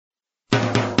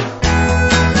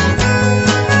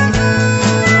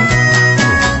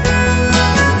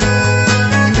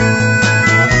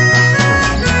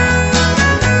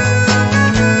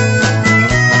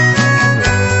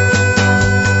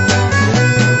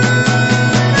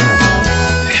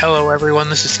everyone.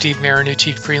 This is Steve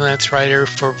Marinucci, freelance writer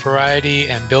for Variety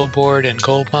and Billboard and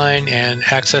Goldmine and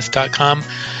Access.com,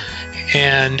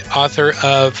 and author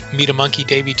of Meet a Monkey,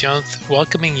 Davy Jones,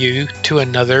 welcoming you to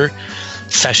another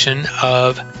session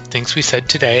of Things We Said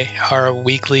Today, our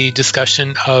weekly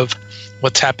discussion of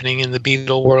what's happening in the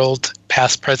Beatle world,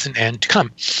 past, present, and to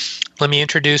come. Let me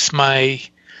introduce my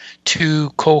two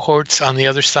cohorts on the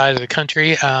other side of the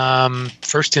country.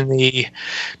 First, in the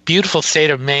beautiful state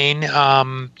of Maine,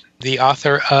 the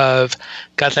author of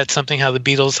Got That Something, How the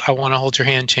Beatles, I Want to Hold Your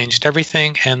Hand Changed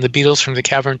Everything, and The Beatles from the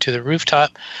Cavern to the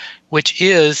Rooftop, which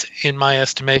is, in my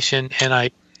estimation, and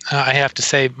I have to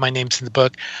say my name's in the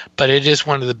book, but it is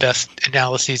one of the best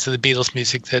analyses of the Beatles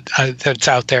music that's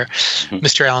out there.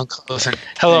 Mr. Alan Closen.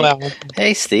 Hello, Alan.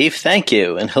 Hey, Steve. Thank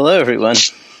you. And hello, everyone.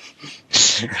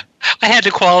 I had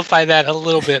to qualify that a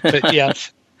little bit, but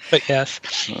yes.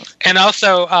 And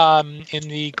also in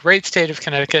the great state of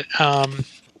Connecticut,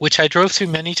 which I drove through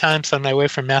many times on my way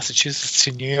from Massachusetts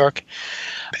to New York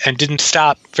and didn't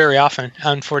stop very often,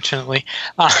 unfortunately,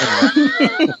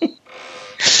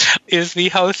 is the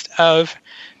host of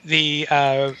the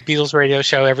Beatles radio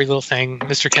show, Every Little Thing,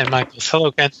 Mr. Ken Michaels.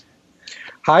 Hello, Ken.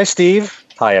 Hi, Steve.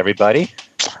 Hi, everybody.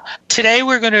 Today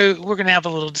we're gonna have a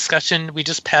little discussion. We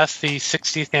just passed the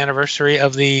 60th anniversary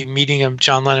of the meeting of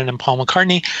John Lennon and Paul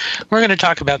McCartney. We're going to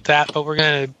talk about that, but we're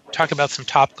going to talk about some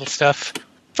topical stuff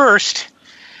first.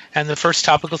 And the first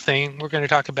topical thing we're going to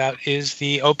talk about is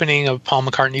the opening of Paul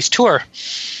McCartney's tour,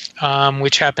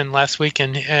 which happened last week,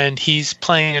 and he's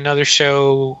playing another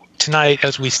show tonight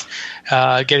as we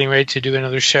getting ready to do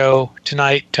another show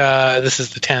tonight. This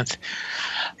is the 10th,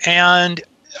 and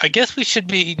I guess we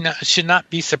should not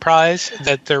be surprised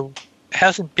that there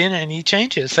hasn't been any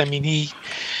changes. I mean,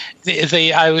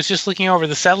 I was just looking over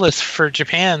the set list for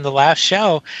Japan, the last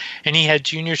show, and he had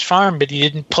Junior's Farm, but he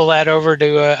didn't pull that over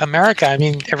to America. I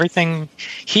mean, everything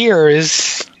here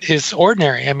is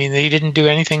ordinary. I mean, he didn't do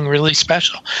anything really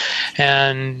special.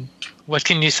 And what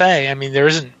can you say? I mean, there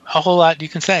isn't a whole lot you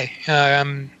can say.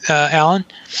 Alan?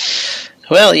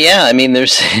 Well, yeah, I mean,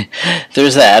 there's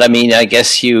that. I mean, I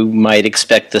guess you might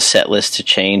expect the set list to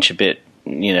change a bit,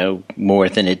 more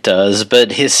than it does,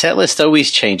 but his set list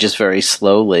always changes very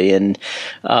slowly, and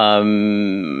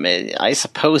I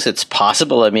suppose it's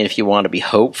possible. I mean, if you want to be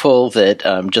hopeful that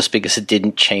just because it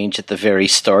didn't change at the very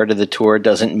start of the tour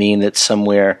doesn't mean that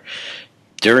somewhere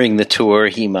during the tour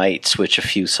he might switch a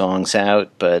few songs out,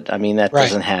 but I mean that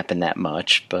doesn't happen that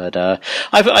much. But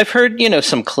I've heard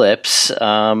some clips.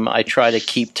 I try to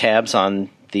keep tabs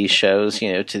on these shows,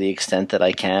 to the extent that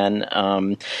I can,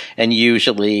 and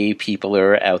usually people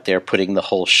are out there putting the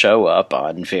whole show up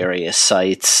on various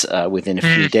sites within a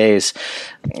few days.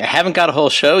 I haven't got a whole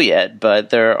show yet,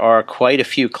 but there are quite a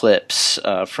few clips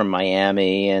from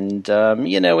Miami, and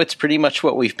it's pretty much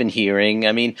what we've been hearing.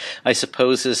 I mean, I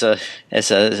suppose as a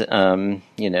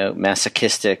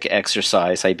masochistic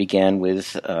exercise, I began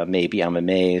with Maybe I'm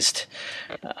Amazed,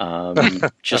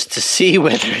 just to see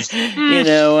whether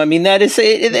I mean, that is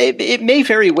it may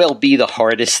very well be the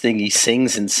hardest thing he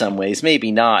sings in some ways,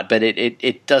 maybe not, but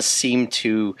it does seem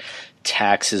to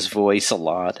tax his voice a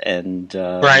lot, and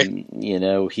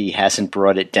he hasn't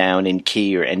brought it down in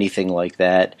key or anything like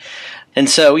that, and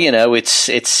so it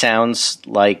sounds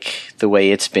like the way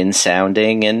it's been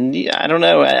sounding, and I don't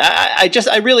know,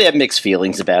 I really have mixed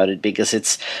feelings about it, because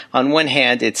it's, on one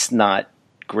hand, it's not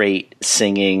great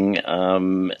singing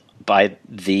by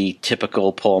the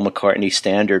typical Paul McCartney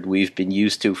standard we've been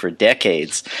used to for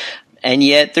decades. And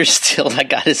yet there's still, I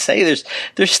gotta say,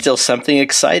 there's still something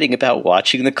exciting about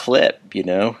watching the clip,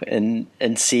 and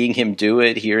seeing him do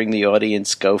it, hearing the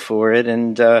audience go for it,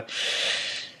 and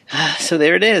so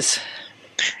there it is.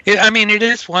 It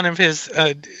is one of his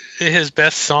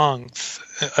best songs.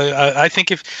 I think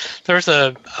if there's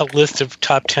a list of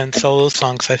top 10 solo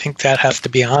songs, I think that has to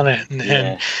be on it.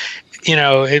 And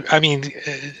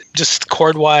just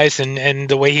chord-wise and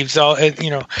the way he's all,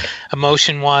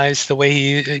 emotion-wise, the way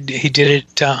he did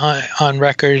it on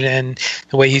record and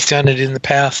the way he's done it in the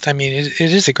past. I mean, it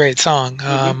is a great song.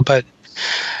 But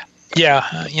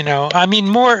yeah,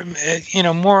 more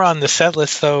on the set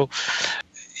list though.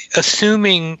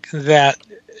 Assuming that,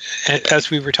 as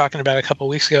we were talking about a couple of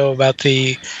weeks ago about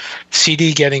the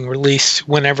CD getting released,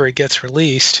 whenever it gets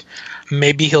released,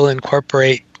 maybe he'll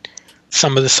incorporate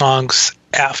some of the songs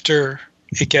after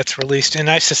it gets released. And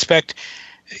I suspect,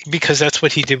 because that's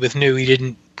what he did with New, he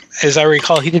didn't, as I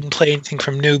recall, he didn't play anything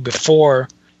from New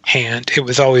beforehand. It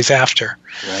was always after.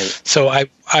 Right. So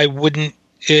I wouldn't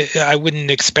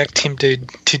expect him to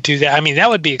do that. I mean, that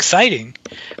would be exciting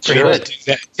for him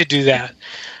to do that.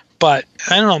 But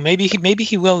I don't know. Maybe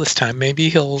he will this time. Maybe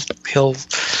he'll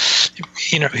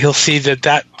he'll see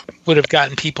that would have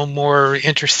gotten people more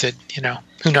interested.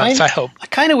 Who knows? I hope. I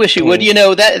kind of wish he would.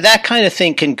 That kind of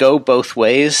thing can go both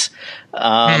ways.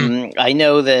 I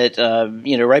know that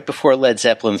right before Led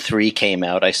Zeppelin 3 came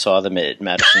out, I saw them at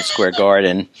Madison Square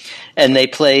Garden, and they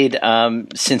played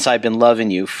 "Since I've Been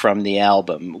Loving You" from the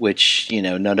album, which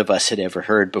none of us had ever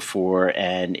heard before,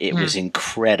 and it was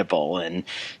incredible. And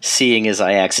seeing as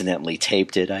I accidentally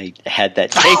taped it, I had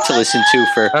that tape to listen to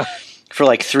for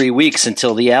like 3 weeks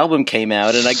until the album came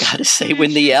out. And I got to say,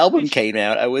 when the album came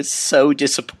out, I was so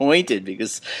disappointed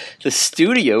because the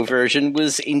studio version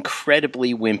was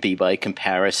incredibly wimpy by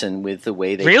comparison with the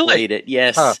way they played it.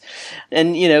 Yes. Huh.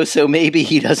 And, so maybe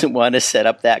he doesn't want to set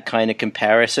up that kind of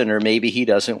comparison, or maybe he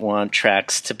doesn't want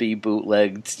tracks to be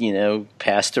bootlegged,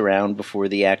 passed around before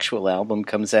the actual album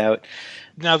comes out.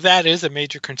 Now, that is a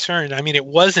major concern. I mean, it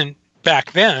wasn't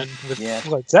back then with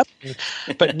Led Zeppelin,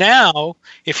 but now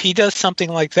if he does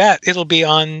something like that, it'll be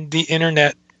on the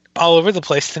internet all over the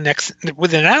place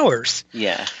within hours.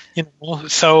 Yeah.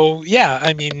 So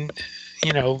I mean,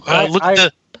 go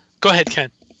ahead,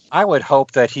 Ken. I would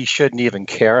hope that he shouldn't even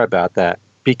care about that,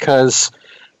 because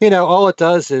all it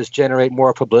does is generate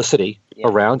more publicity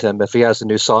around him if he has a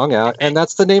new song out, and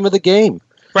that's the name of the game.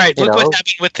 Right. Look what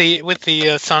happened with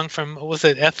the song from, what was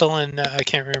it, Ethel, and I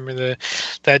can't remember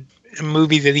that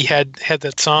movie that he had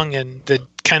that song, and the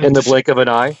kind of In the Blink of an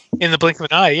Eye. In the Blink of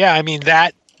an Eye, yeah. I mean,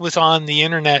 that was on the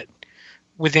internet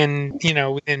within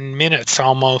minutes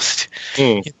almost.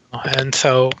 And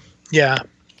so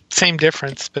same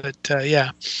difference, but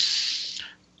yeah.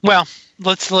 Well,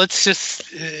 let's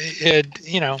just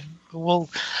we'll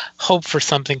hope for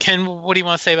something. Ken, what do you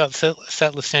want to say about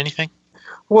set list? Anything?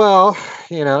 Well,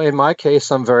 in my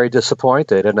case, I'm very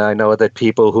disappointed, and I know that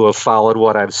people who have followed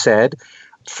what I've said,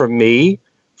 for me,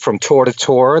 from tour to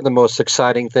tour, the most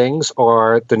exciting things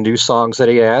are the new songs that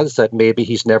he has that maybe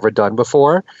he's never done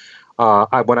before.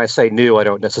 When I say new, I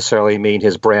don't necessarily mean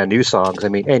his brand new songs. I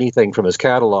mean anything from his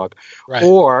catalog,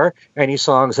 or any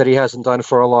songs that he hasn't done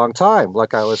for a long time.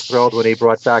 Like I was thrilled when he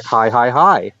brought back Hi, Hi,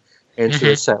 Hi into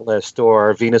his set list,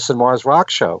 or Venus and Mars Rock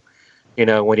Show,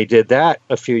 when he did that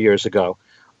a few years ago.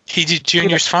 He did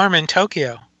Junior's Farm in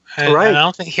Tokyo. And I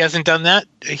don't think he hasn't done that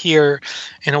here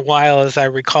in a while, as I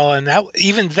recall. And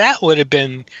that would have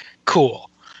been cool.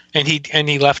 And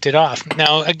he left it off.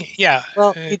 Now,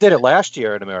 Well, he did it last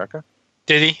year in America.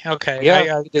 Did he? Okay.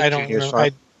 Yeah, I don't know.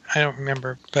 I don't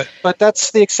remember. But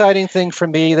that's the exciting thing for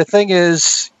me. The thing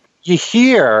is, you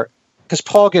hear, because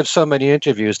Paul gives so many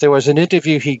interviews. There was an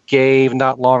interview he gave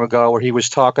not long ago where he was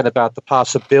talking about the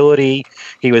possibility.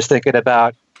 He was thinking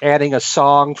about adding a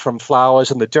song from Flowers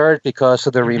in the Dirt because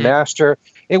of the remaster.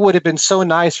 It would have been so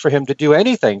nice for him to do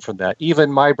anything from that,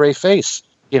 even My Brave Face,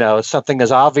 something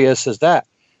as obvious as that.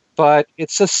 But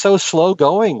it's just so slow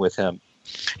going with him.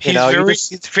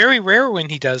 It's very rare when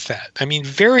he does that. I mean,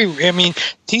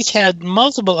 he's had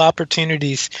multiple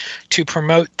opportunities to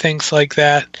promote things like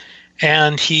that,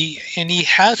 and he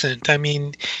hasn't. I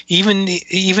mean, even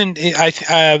Benefit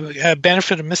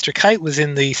of Mr. Kite was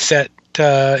in the set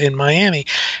in Miami,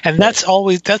 and that's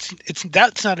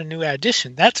not a new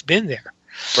addition. That's been there,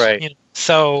 right?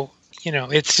 So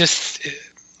it's just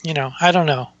I don't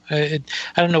know. I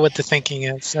don't know what the thinking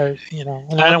is. And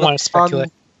I don't want to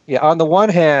speculate. On the one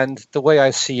hand, the way I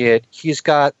see it, he's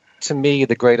got, to me,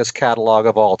 the greatest catalog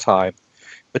of all time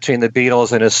between the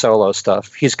Beatles and his solo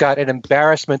stuff. He's got an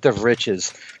embarrassment of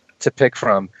riches to pick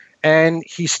from. And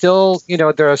he still,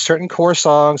 there are certain core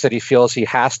songs that he feels he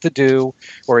has to do,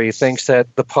 where he thinks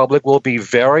that the public will be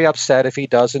very upset if he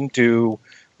doesn't do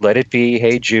Let It Be,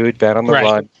 Hey Jude, Ben on the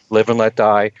Run, Live and Let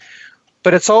Die.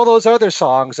 But it's all those other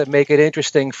songs that make it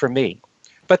interesting for me.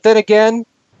 But then again,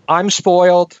 I'm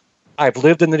spoiled. I've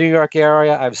lived in the New York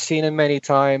area. I've seen him many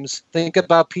times. Think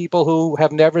about people who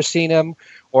have never seen him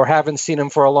or haven't seen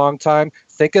him for a long time.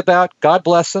 Think about, God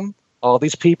bless him, all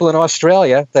these people in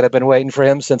Australia that have been waiting for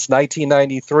him since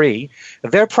 1993.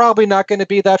 They're probably not going to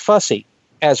be that fussy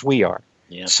as we are.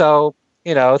 Yeah. So,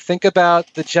 think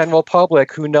about the general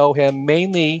public who know him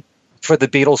mainly for the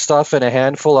Beatles stuff and a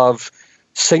handful of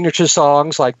signature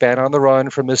songs like Band on the Run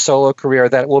from his solo career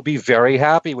that will be very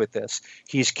happy with this.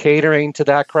 He's catering to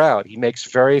that crowd. He makes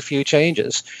very few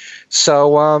changes.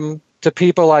 So to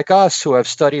people like us who have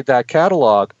studied that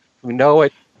catalog, who know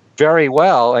it very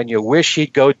well, and you wish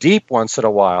he'd go deep once in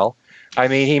a while. I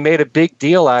mean, he made a big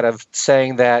deal out of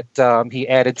saying that he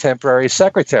added Temporary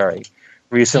Secretary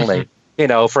recently.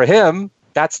 For him,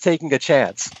 that's taking a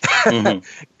chance.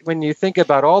 When you think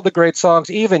about all the great songs,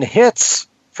 even hits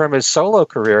from his solo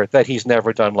career that he's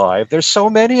never done live, there's so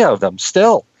many of them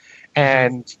still.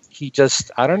 And he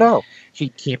just, I don't know.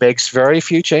 He makes very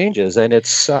few changes, and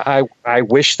it's I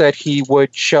wish that he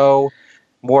would show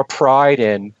more pride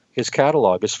in his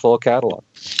catalog, his full catalog.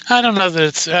 I don't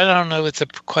know it's a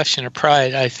question of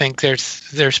pride. I think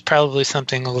there's probably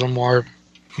something a little more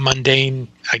mundane,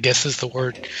 I guess is the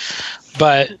word.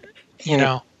 But you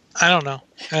know, I don't know.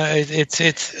 It's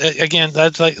again,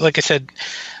 that's like I said,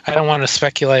 I don't want to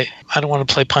speculate. I don't want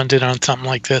to play pundit on something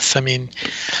like this. I mean,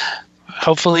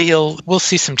 hopefully we'll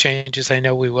see some changes. I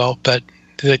know we will, but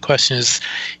the question is,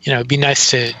 you know, it'd be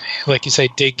nice to, like you say,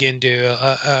 dig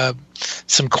into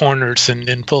some corners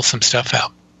and pull some stuff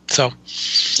out. So,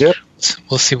 yep,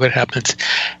 we'll see what happens.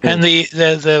 And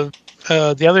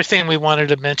the other thing we wanted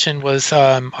to mention was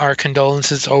our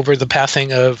condolences over the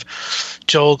passing of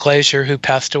Joel Glazer, who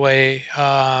passed away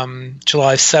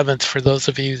July 7th. For those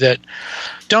of you that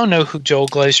don't know who Joel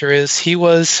Glazer is, he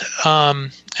was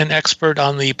an expert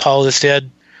on the Paul is Dead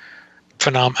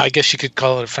phenomenon. I guess you could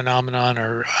call it a phenomenon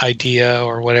or idea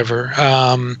or whatever.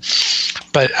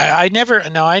 But I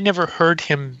never heard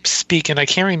him speak, and I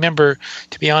can't remember,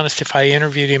 to be honest, if I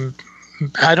interviewed him.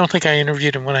 I don't think I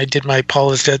interviewed him when I did my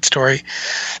Paul is Dead story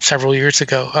several years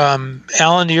ago.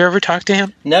 Alan, do you ever talk to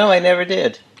him? No, I never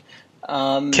did.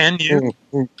 Can you?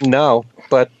 No,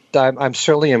 but I'm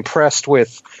certainly impressed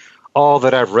with all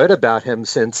that I've read about him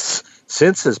since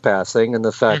his passing, and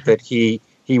the fact that he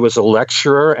was a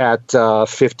lecturer at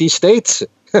 50 states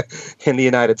in the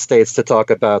United States to talk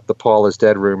about the Paul is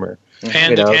Dead rumor.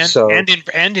 And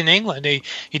in England, he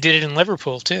did it in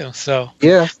Liverpool too. So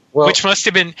yeah, well, which must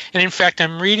have been. And in fact,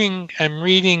 I'm reading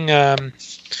a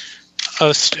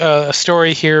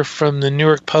story here from the New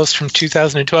York Post from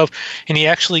 2012, and he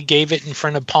actually gave it in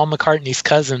front of Paul McCartney's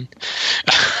cousin,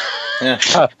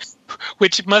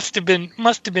 which must have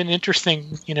been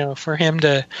interesting, you know, for him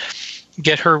to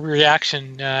get her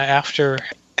reaction after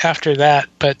that.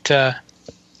 But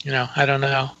you know, I don't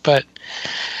know, but.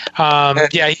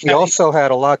 He also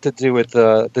had a lot to do with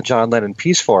the John Lennon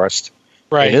Peace Forest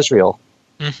in Israel.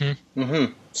 Mm-hmm.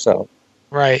 Mm-hmm. So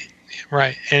right,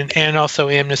 and also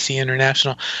Amnesty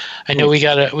International. I know we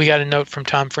got a note from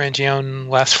Tom Frangione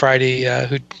last Friday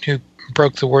who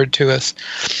broke the word to us,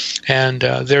 and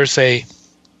there's an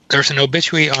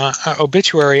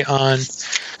obituary on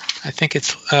I think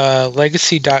it's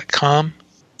legacy.com.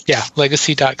 Yeah,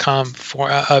 legacy.com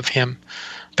of him.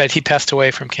 But he passed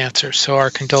away from cancer, so our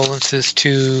condolences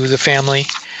to the family.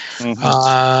 Mm-hmm.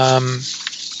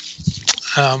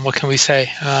 What can we say?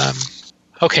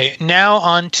 Okay, now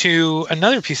on to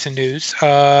another piece of news.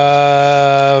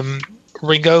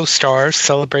 Ringo Starr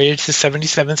celebrated his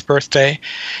 77th birthday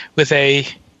with a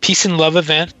peace and love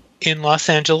event in Los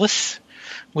Angeles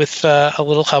with a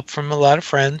little help from a lot of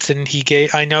friends. And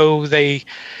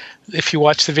if you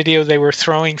watch the video, they were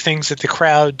throwing things at the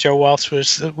crowd. Joe Walsh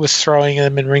was throwing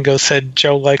them, and Ringo said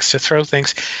Joe likes to throw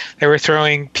things. They were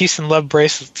throwing peace and love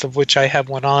bracelets, of which I have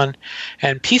one on,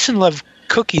 and peace and love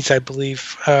cookies, I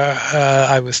believe,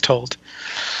 I was told.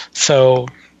 So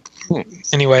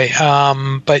anyway,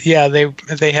 but yeah,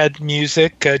 they had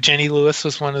music. Jenny Lewis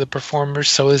was one of the performers.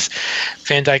 So was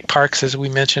Van Dyke Parks, as we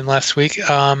mentioned last week.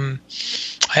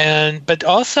 But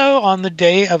also on the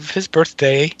day of his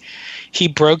birthday, he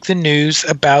broke the news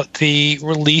about the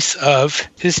release of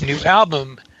his new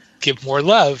album, Give More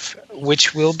Love,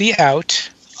 which will be out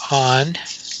on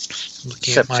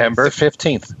September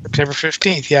 15th. September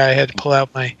 15th. Yeah, I had to pull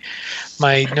out my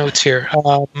notes here.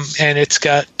 And it's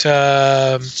got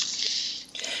a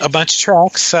bunch of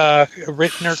tracks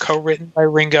written or co-written by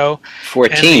Ringo.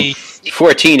 14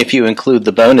 if you include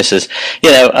the bonuses.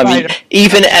 You know, I mean,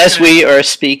 even as we are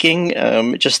speaking,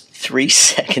 just 3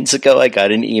 seconds ago, I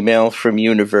got an email from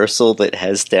Universal that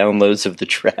has downloads of the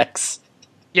tracks.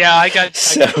 Yeah, I got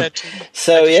that too.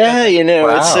 So yeah, you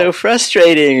know, It's so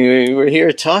frustrating. We're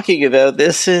here talking about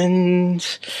this, and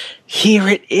here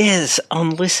it is,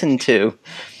 unlistened to.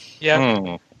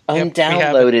 Yeah.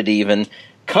 Undownloaded even.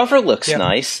 Cover looks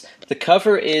nice. The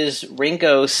cover is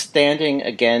Ringo standing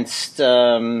against,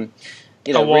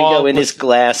 Ringo in his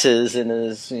glasses and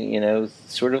his,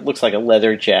 sort of looks like a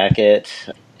leather jacket.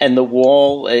 And the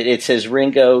wall, it says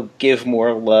Ringo, give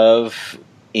more love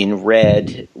in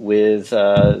red with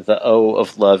the O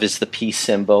of love is the peace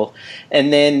symbol.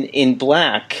 And then in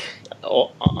black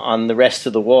on the rest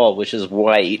of the wall, which is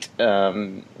white,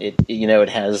 it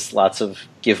has lots of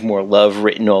give more love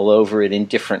written all over it in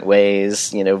different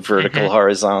ways, vertical,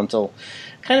 horizontal.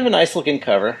 Kind of a nice looking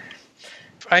cover.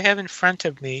 I have in front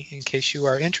of me, in case you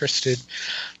are interested,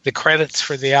 the credits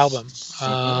for the album.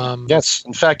 Yes,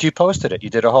 in fact, you posted it. You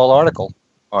did a whole article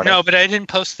on it. No, but I didn't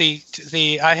post the.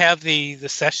 I have the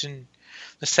session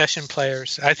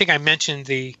players. I think I mentioned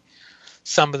the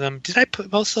some of them. Did I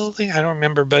post the whole thing? I don't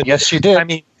remember, but Yes, you did. I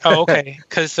mean, oh, okay,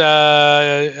 because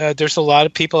there's a lot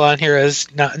of people on here, as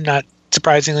not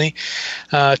surprisingly,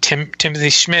 Timothy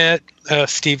Schmidt,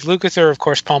 Steve Lukather, of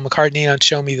course, Paul McCartney on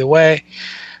 "Show Me the Way,"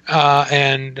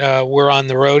 and "We're on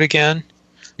the Road Again."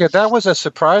 Yeah, that was a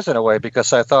surprise in a way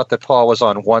because I thought that Paul was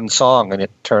on one song, and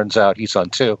it turns out he's on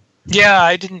two. Yeah,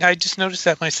 I didn't. I just noticed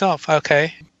that myself.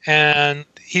 Okay, and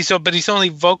he's only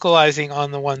vocalizing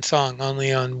on the one song,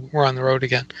 only on "We're on the Road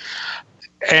Again."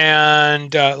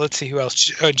 And let's see who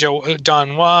else: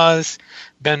 Don Was,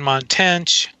 Ben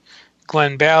Montench,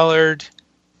 Glenn Ballard,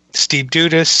 Steve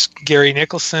Dudas, Gary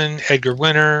Nicholson, Edgar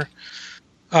Winter.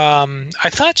 I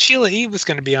thought Sheila E. was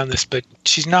going to be on this, but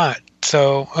she's not.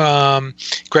 So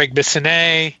Greg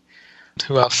Bissonnet.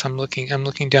 Who else? I'm looking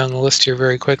down the list here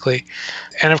very quickly,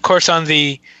 and of course on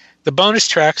the bonus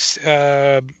tracks,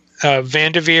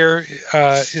 Vanderveer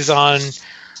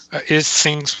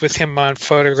sings with him on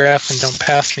 "Photograph" and "Don't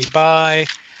Pass Me By."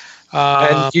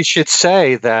 And you should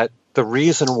say that the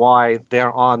reason why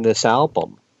they're on this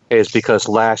album is because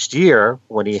last year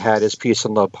when he had his Peace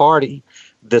and Love party,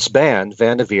 this band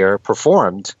Vanderveer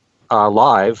performed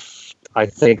live. I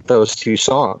think those two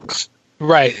songs.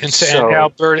 Right, and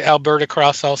Alberta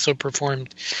Cross also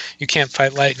performed "You Can't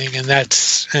Fight Lightning,"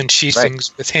 and she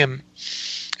sings with him,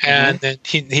 and then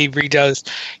he redoes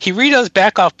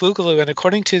 "Back Off Boogaloo," and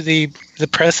according to the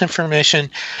press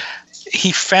information,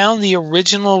 he found the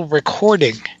original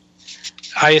recording.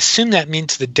 I assume that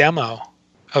means the demo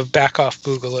of "Back Off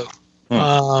Boogaloo,"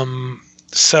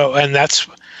 so and that's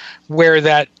where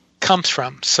that comes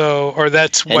from. So, or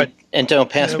that's what. And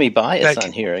 "Don't Pass Me By" is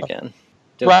on here again.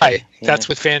 Right, that's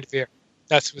with Vanderveer.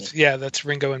 That's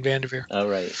Ringo and Vanderveer. Oh,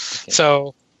 right. Okay.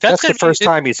 So that's the first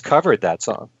time he's covered that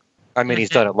song. I mean,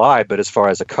 he's done it live, but as far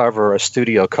as a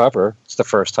studio cover, it's the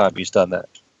first time he's done that.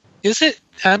 Is it?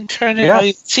 I'm trying to. Yeah.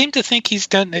 I seem to think he's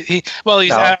done it. He's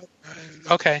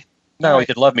okay. No, he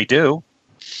did "Love Me Do."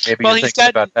 Maybe you're thinking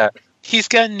about that. He's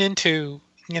gotten into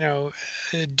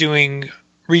redoing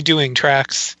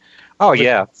tracks. Oh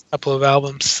yeah, a couple of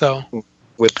albums. So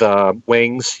with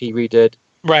Wings, he redid.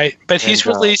 Right, but he's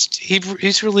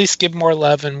released "Give More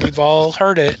Love," and we've all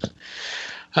heard it.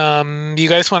 You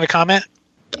guys want to comment?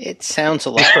 It sounds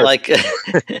a lot like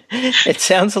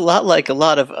a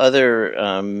lot of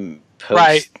other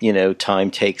post,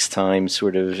 Time Takes Time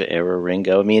sort of era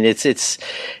Ringo. I mean, it's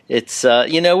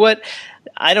you know what?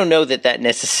 I don't know that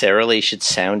necessarily should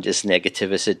sound as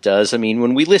negative as it does. I mean,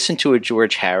 when we listen to a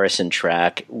George Harrison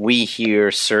track, we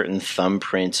hear certain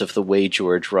thumbprints of the way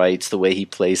George writes, the way he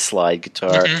plays slide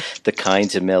guitar, the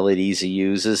kinds of melodies he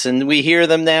uses, and we hear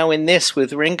them now in this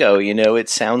with Ringo. It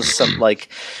sounds like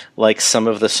some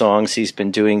of the songs he's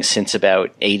been doing since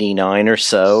about '89 or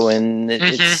so, and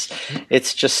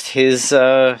it's just his.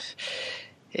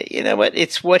 You know what?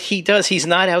 It's what he does. He's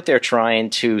not out there trying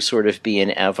to sort of be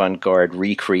an avant-garde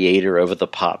recreator of the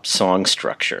pop song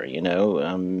structure. He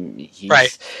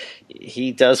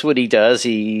does what he does.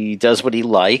 He does what he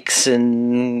likes,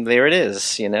 and there it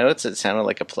is. It sounded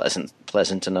like a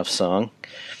pleasant enough song.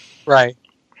 Right.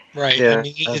 Yeah. I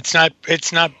mean,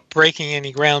 it's not breaking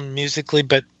any ground musically,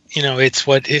 but it's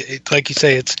what like you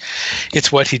say,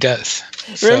 it's what he does.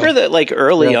 Remember that, like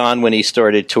early on when he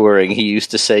started touring, he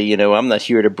used to say, "I'm not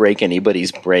here to break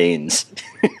anybody's brains."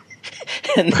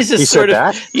 And this is he sort said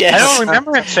of that? I don't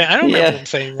remember him saying.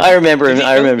 That. I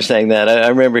remember saying that. I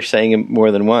remember saying it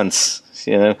more than once.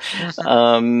 And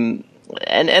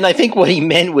I think what he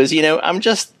meant was, I'm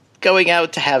just going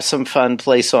out to have some fun,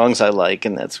 play songs I like,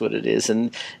 and that's what it is.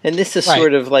 And this is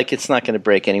sort of like it's not going to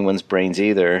break anyone's brains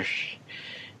either.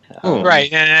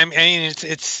 Right, and I mean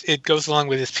it goes along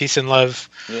with his peace and love,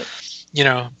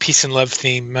 peace and love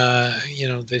theme,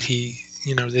 that he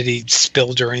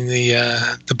spilled during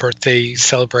the birthday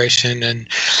celebration, and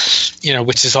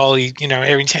which is all he,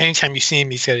 anytime you see him,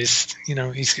 he's got his,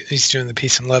 he's doing the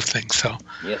peace and love thing. So,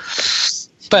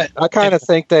 but I kind of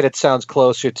think that it sounds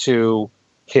closer to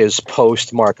his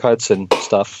post Mark Hudson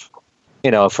stuff,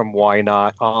 from Why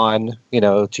Not on,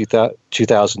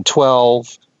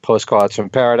 2012. Postcards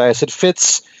from Paradise. It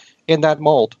fits in that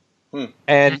mold.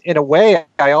 And in a way,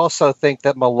 I also think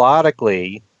that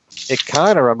melodically, it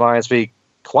kind of reminds me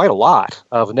quite a lot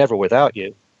of Never Without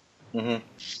You.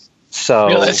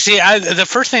 So, see, the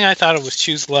first thing I thought of was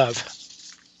Choose Love.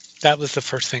 That was the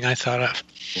first thing I thought of.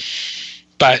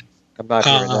 But I'm not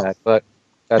hearing that. But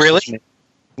that's really?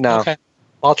 No. Okay.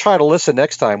 I'll try to listen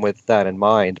next time with that in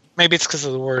mind. Maybe it's because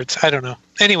of the words. I don't know.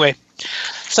 Anyway,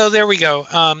 so there we go.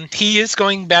 He is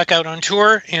going back out on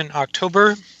tour in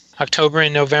October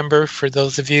and November for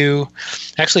those of you.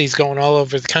 Actually, he's going all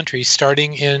over the country,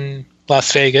 starting in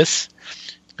Las Vegas,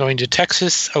 going to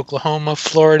Texas, Oklahoma,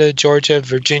 Florida, Georgia,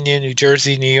 Virginia, New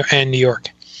Jersey, and New York.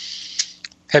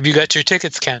 Have you got your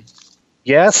tickets, Ken?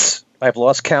 Yes, I've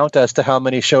lost count as to how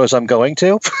many shows I'm going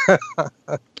to.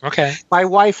 Okay. My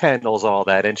wife handles all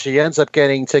that, and she ends up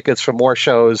getting tickets for more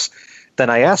shows than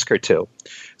I ask her to.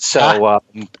 So,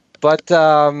 but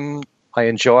I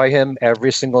enjoy him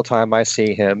every single time I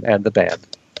see him and the band.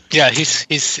 Yeah,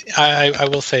 I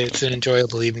will say it's an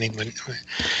enjoyable evening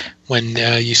when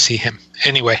you see him.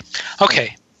 Anyway,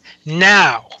 okay.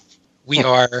 Now we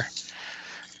are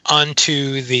on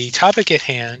to the topic at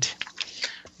hand,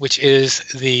 which is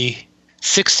the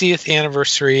 60th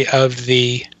anniversary of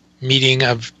the meeting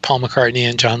of Paul McCartney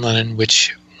and John Lennon,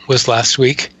 which was last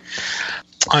week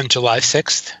on July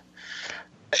 6th.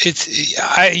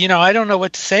 I don't know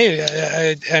what to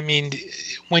say. I mean,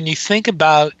 when you think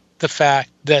about the fact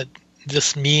that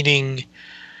this meeting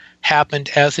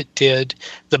happened as it did,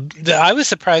 I was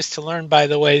surprised to learn, by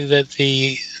the way, that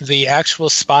the actual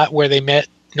spot where they met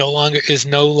is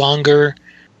no longer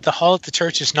the hall at the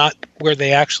church is not where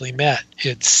they actually met.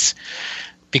 It's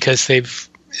because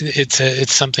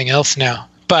it's something else now.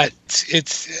 But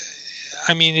the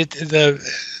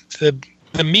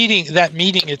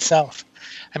meeting itself.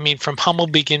 I mean, from humble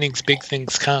beginnings, big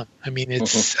things come. I mean,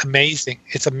 it's amazing.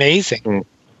 It's amazing.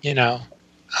 You know,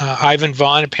 Ivan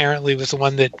Vaughn apparently was the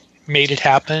one that made it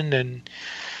happen, and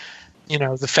you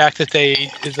know, the fact that the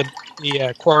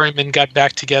Quarrymen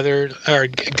got together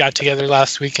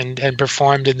last week and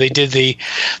performed, and they did the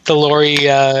lorry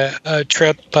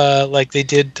trip like they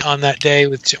did on that day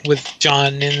with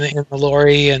John in the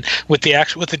lorry, and with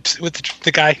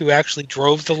the guy who actually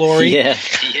drove the lorry. Yeah.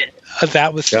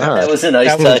 That was a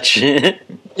nice touch.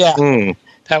 Yeah,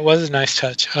 that was a nice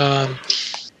touch.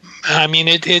 I mean,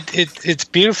 it's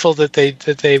beautiful that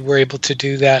they were able to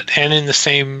do that, and in the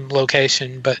same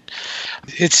location. But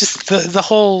it's just the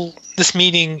whole this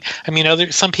meeting. I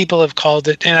mean, some people have called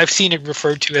it, and I've seen it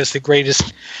referred to as the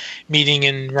greatest meeting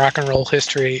in rock and roll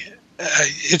history.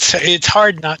 It's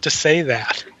hard not to say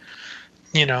that,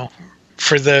 you know,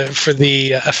 for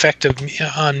the effect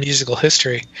on musical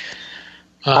history.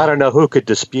 I don't know who could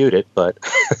dispute it, but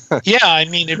yeah, I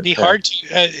mean, it'd be hard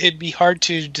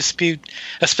to dispute,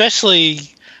 especially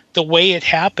the way it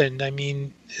happened. I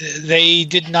mean, they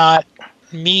did not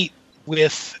meet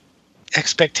with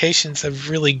expectations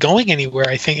of really going anywhere.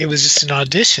 I think it was just an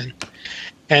audition,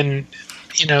 and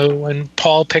you know, when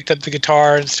Paul picked up the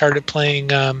guitar and started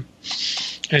playing, and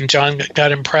John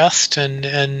got impressed,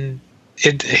 and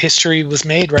history was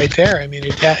made right there. I mean,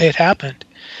 it happened,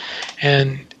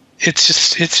 and it's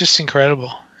just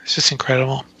incredible. It's just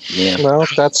incredible. Yeah. Well,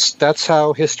 that's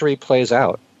how history plays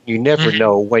out. You never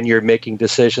know when you're making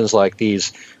decisions like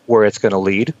these where it's going to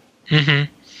lead.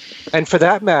 Mm-hmm. And for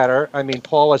that matter, I mean,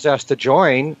 Paul was asked to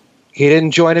join. He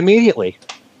didn't join immediately.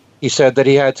 He said that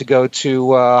he had to go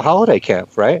to holiday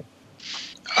camp, right?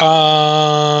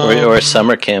 Or a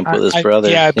summer camp with his brother.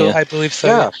 Yeah, I believe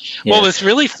so. Yeah. What was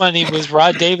really funny was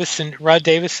Rod Davis and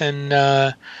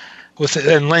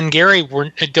Len Gary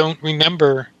don't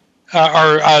remember,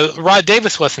 Rod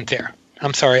Davis wasn't there.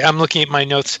 I'm sorry. I'm looking at my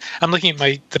notes. I'm looking at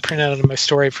the printout of my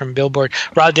story from Billboard.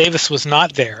 Rod Davis was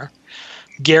not there.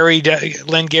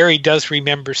 Len Gary does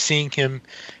remember seeing him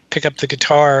pick up the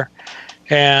guitar,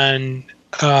 and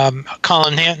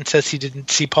Colin Hanton says he didn't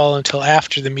see Paul until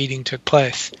after the meeting took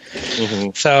place.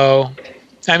 Mm-hmm. So,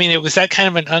 I mean, it was that kind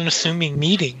of an unassuming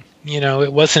meeting. You know,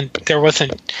 there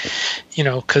wasn't, you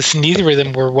know, because neither of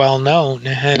them were well known,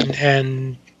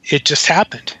 and it just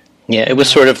happened. Yeah, it was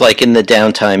sort of like in the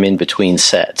downtime in between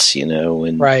sets, you know,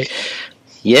 and right.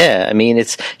 Yeah, I mean,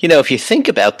 it's, you know, if you think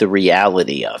about the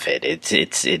reality of it,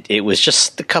 it was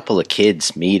just a couple of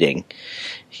kids meeting,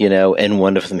 you know, and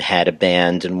one of them had a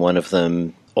band and one of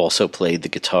them also played the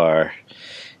guitar.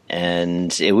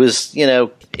 And it was, you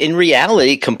know, in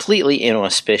reality, completely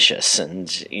inauspicious. And,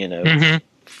 you know,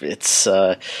 it's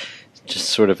just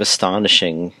sort of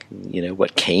astonishing, you know,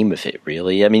 what came of it,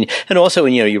 really. I mean, and also,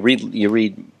 you know, you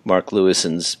read Mark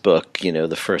Lewison's book, you know,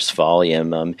 the first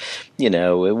volume, you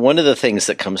know, one of the things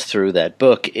that comes through that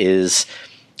book is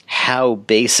how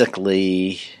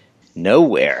basically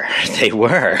nowhere they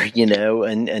were, you know,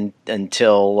 and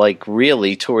until like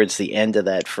really towards the end of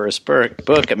that first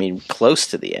book, I mean, close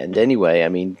to the end anyway, I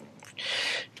mean,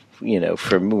 you know,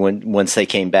 from once they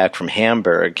came back from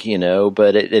Hamburg, you know,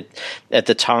 but it at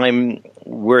the time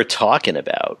we're talking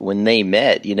about when they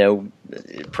met, you know,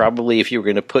 probably if you were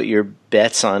going to put your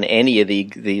bets on any of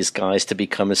these guys to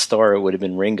become a star, it would have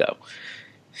been Ringo.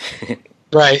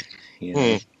 Right. You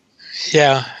know?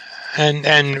 Yeah.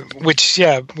 and which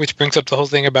brings up the whole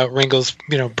thing about Ringo's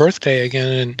birthday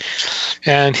again,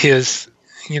 and his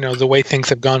the way things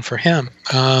have gone for him.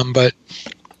 But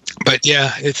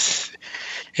yeah, it's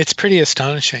pretty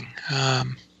astonishing.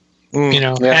 Yeah.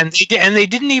 And they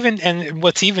didn't even. And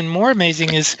what's even more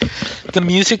amazing is the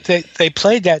music that they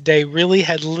played that day really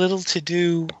had little to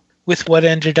do with what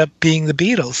ended up being the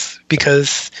Beatles,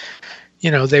 because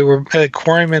they were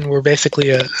Quarrymen were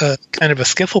basically a kind of a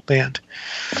skiffle band.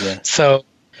 Yeah. So,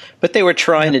 but they were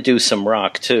trying to do some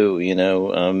rock too.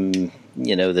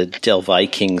 The Del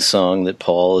Viking song that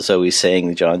Paul is always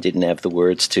saying John didn't have the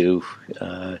words to,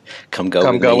 come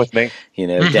go with me.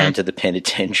 Down to the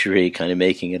penitentiary, kind of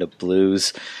making it a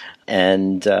blues.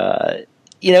 And,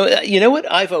 you know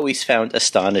what I've always found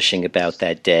astonishing about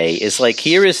that day is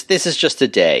this is just a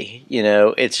day,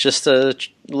 it's just a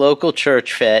local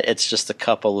church fete. It's just a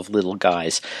couple of little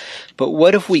guys. But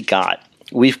what have we got?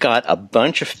 We've got a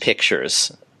bunch of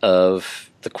pictures of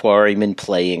the Quarrymen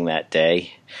playing that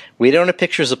day. We don't have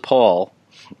pictures of Paul,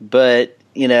 but,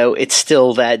 it's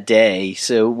still that day.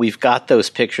 So we've got those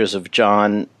pictures of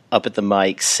John up at the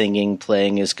mic singing,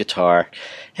 playing his guitar.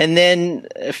 And then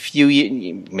a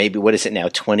few, maybe what is it now,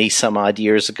 20 some odd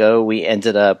years ago, we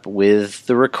ended up with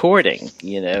the recording,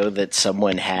 that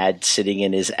someone had sitting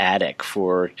in his attic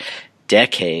for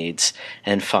decades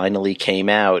and finally came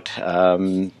out,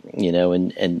 and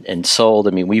sold.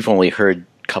 I mean, we've only heard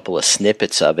a couple of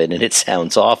snippets of it and it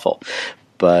sounds awful.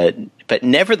 But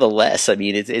nevertheless, I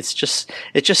mean, it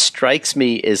just strikes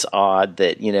me as odd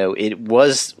that, it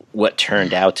was what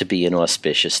turned out to be an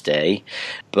auspicious day,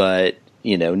 but,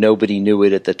 nobody knew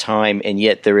it at the time. And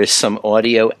yet there is some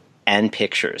audio and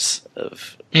pictures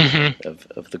of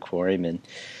the Quarrymen.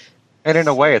 And in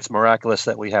a way, it's miraculous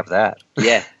that we have that.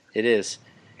 Yeah, it is.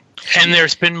 And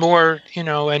there's been more,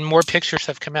 and more pictures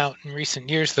have come out in recent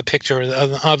years. The picture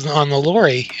on the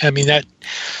lorry, I mean, that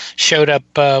showed up,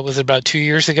 was it about 2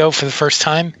 years ago for the first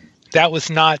time? That was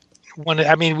not one.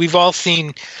 I mean,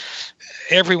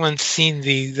 everyone's seen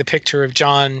the picture of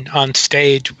John on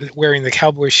stage wearing the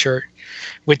cowboy shirt,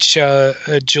 which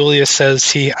Julia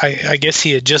says I guess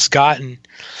he had just gotten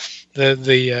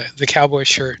the cowboy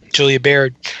shirt, Julia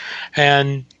Baird,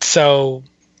 and so.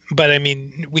 But I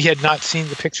mean, we had not seen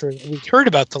the picture. We heard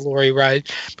about the lorry ride,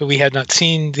 but we had not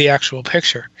seen the actual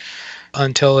picture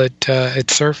until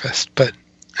it surfaced. But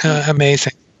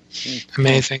amazing.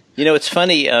 It's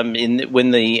funny.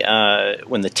 When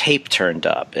the tape turned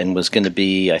up and was going to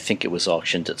be, I think it was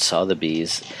auctioned at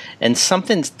Sotheby's, and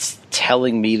something's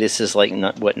telling me this is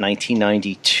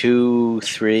 1992,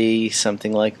 3,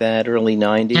 something like that, early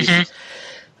 90s. Mm-hmm.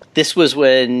 This was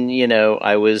when,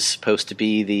 I was supposed to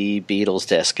be the Beatles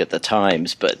desk at the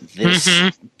Times, but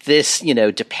this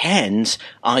depends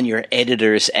on your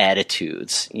editor's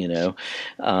attitudes,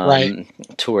 right.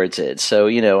 towards it. So,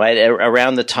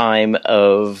 around the time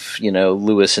of,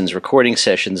 Lewison's Recording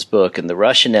Sessions book and the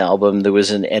Russian album, there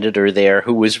was an editor there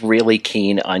who was really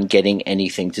keen on getting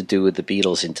anything to do with the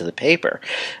Beatles into the paper,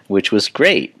 which was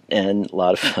great and a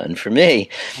lot of fun for me.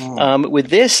 With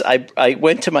this, I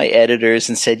went to my editors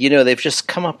and said, they've just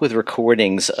come up with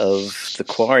recordings of the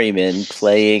Quarrymen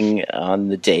playing on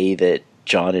the day that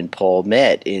John and Paul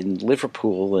met in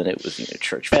Liverpool, and it was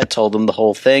church fete. Told them the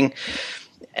whole thing,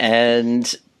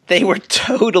 and they were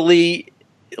totally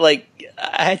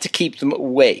I had to keep them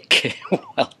awake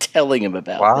while telling them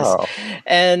about this.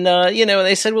 And,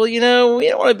 they said, well, we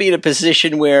don't want to be in a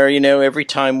position where, every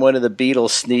time one of the Beatles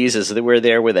sneezes, that we're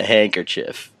there with a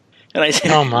handkerchief. And I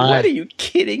said, what, are you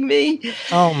kidding me?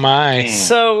 Oh, my.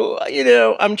 So,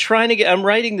 I'm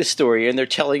writing the story, and they're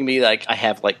telling me, I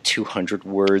have 200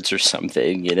 words or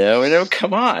something,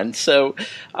 come on. So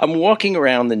I'm walking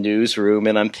around the newsroom,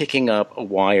 and I'm picking up a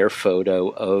wire photo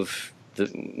of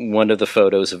one of the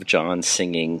photos of John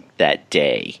singing that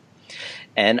day.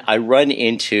 And I run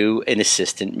into an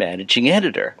assistant managing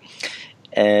editor.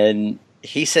 And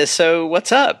he says, so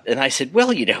what's up? And I said,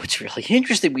 well, it's really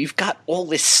interesting. We've got all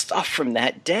this stuff from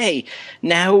that day.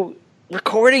 Now,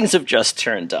 recordings have just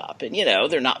turned up. And,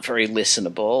 they're not very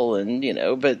listenable.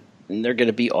 And, but they're going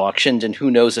to be auctioned. And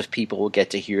who knows if people will get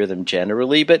to hear them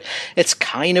generally. But it's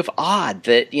kind of odd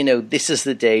that, this is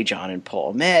the day John and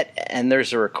Paul met. And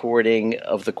there's a recording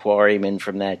of the Quarrymen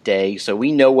from that day. So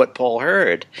we know what Paul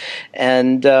heard.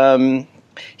 And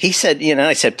he said,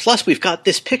 I said, plus we've got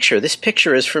this picture. This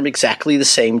picture is from exactly the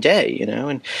same day,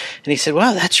 and he said,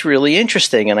 wow, that's really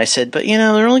interesting. And I said, but,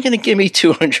 they're only going to give me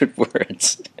 200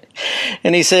 words.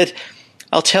 And he said,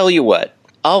 I'll tell you what,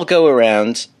 I'll go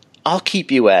around, I'll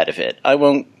keep you out of it. I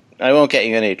won't get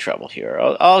you in any trouble here.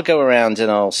 I'll go around and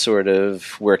I'll sort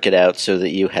of work it out so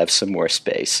that you have some more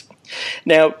space.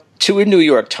 Now, to a New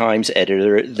York Times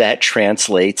editor, that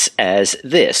translates as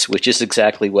this, which is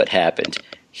exactly what happened.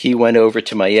 He went over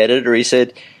to my editor. He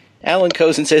said, Alan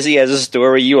Kozinn says he has a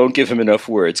story. You won't give him enough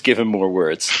words. Give him more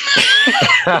words.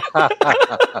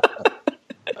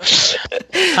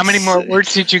 How many more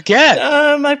words did you get?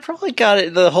 I probably got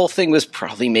it. The whole thing was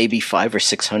probably maybe 500 or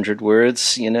 600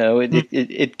 words.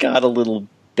 It got a little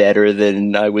better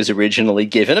than I was originally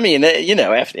given. I mean,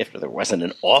 after there wasn't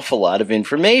an awful lot of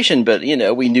information, but,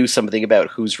 we knew something about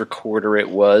whose recorder it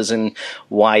was and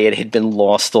why it had been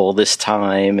lost all this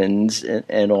time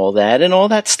and all that. And all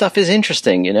that stuff is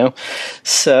interesting,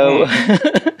 So,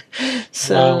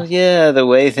 Wow. Yeah, the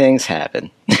way things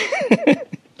happen.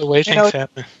 The way things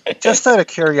happen. Just out of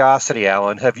curiosity,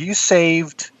 Alan, have you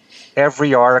saved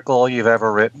every article you've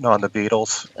ever written on the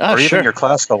Beatles? Oh, or even sure. your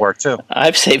classical work, too?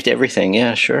 I've saved everything.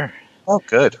 Yeah, sure. Oh,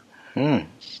 good. Hmm.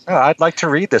 Oh, I'd like to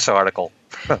read this article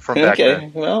from back Okay,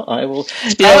 then. well, I will.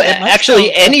 it must Actually,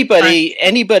 go-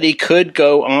 anybody could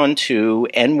go on to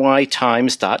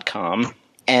nytimes.com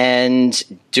and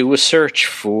do a search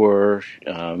for,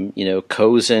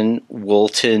 Kozinn,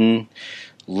 Woolton,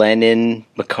 Lennon,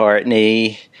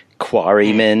 McCartney,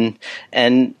 Quarryman,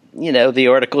 and the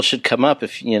article should come up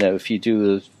if you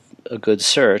do a good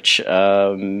search,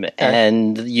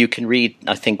 and you can read,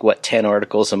 I think, 10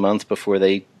 articles a month before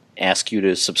they ask you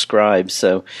to subscribe.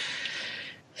 So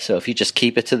if you just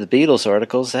keep it to the Beatles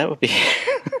articles, that would be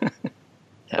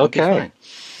that would be fine.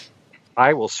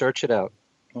 I will search it out.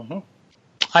 Mm-hmm.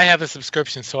 I have a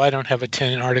subscription, so I don't have a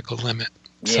 10 article limit.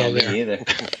 Yeah, So me there.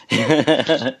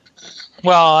 either.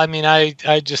 Well, I mean, I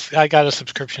got a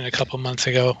subscription a couple months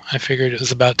ago. I figured it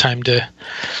was about time to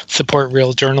support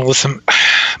real journalism.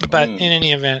 But in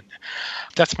any event,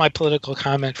 that's my political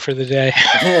comment for the day.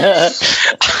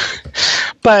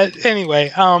 But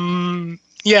anyway,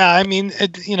 yeah, I mean,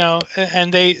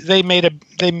 and they made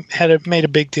a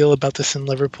big deal about this in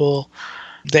Liverpool.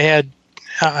 They had,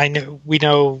 we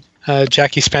know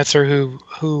Jackie Spencer, who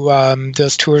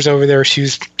does tours over there.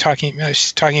 She's talking on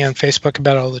Facebook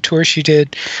about all the tours she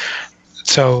did.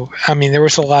 So I mean,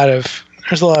 there's a lot of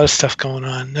stuff going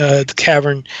on. The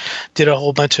Cavern did a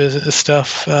whole bunch of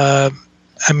stuff. I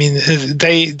mean,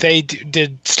 they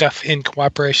did stuff in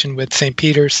cooperation with St.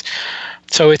 Peter's.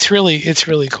 So it's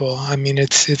really cool. I mean,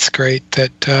 it's great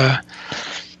that.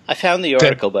 I found the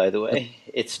article, by the way.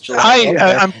 It's July.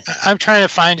 I'm trying to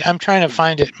find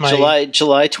it.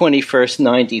 July 21st,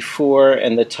 94,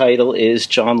 and the title is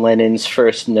John Lennon's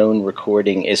first known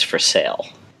recording is for sale.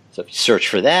 So if you search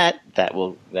for that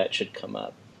should come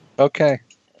up. Okay.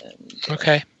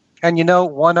 Okay. And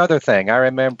one other thing. I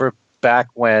remember back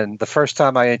when the first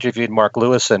time I interviewed Mark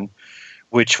Lewison,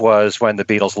 which was when the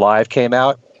Beatles Live came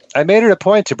out, I made it a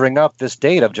point to bring up this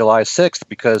date of July 6th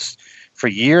because for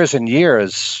years and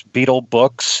years, Beatle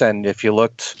books, and if you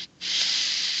looked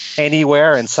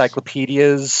anywhere,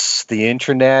 encyclopedias, the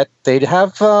internet, they'd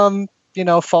have,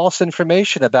 false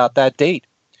information about that date.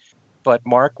 But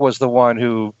Mark was the one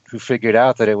who figured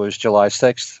out that it was July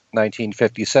 6th,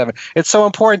 1957. It's so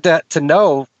important to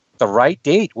know the right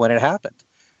date when it happened.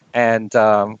 And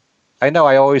I know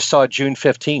I always saw June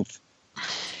 15th.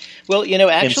 Well,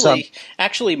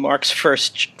 actually, Mark's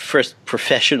first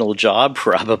professional job,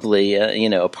 probably,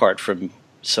 apart from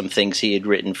some things he had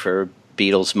written for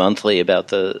Beatles Monthly about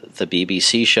the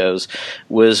BBC shows,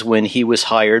 was when he was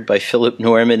hired by Philip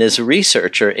Norman as a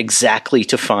researcher exactly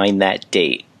to find that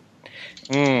date.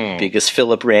 Because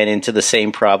Philip ran into the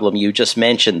same problem you just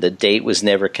mentioned. The date was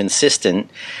never consistent,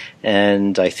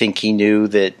 and I think he knew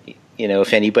that,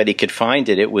 if anybody could find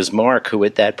it, it was Mark, who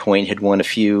at that point had won a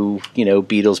few,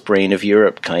 Beatles Brain of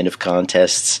Europe kind of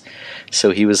contests. So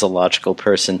he was a logical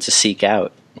person to seek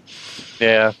out.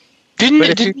 Yeah.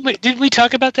 Did we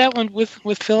talk about that one with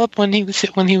Philip when he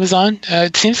was on?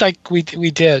 It seems like we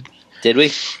did. Did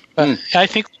we? But I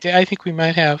think we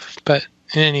might have. But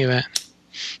in any event,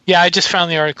 yeah, I just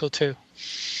found the article too.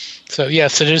 So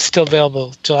yes, it is still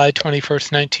available. July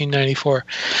 21st, 1994.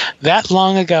 That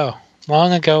long ago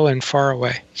and far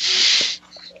away.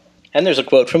 And there's a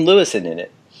quote from Lewison in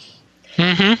it.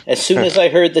 Mm-hmm. As soon as I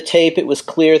heard the tape, it was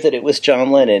clear that it was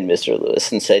John Lennon, Mr.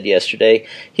 Lewison said yesterday.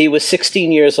 He was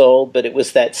 16 years old, but it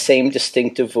was that same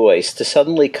distinctive voice. To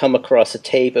suddenly come across a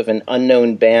tape of an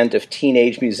unknown band of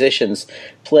teenage musicians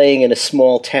playing in a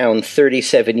small town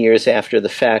 37 years after the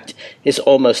fact is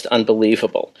almost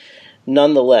unbelievable.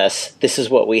 Nonetheless, this is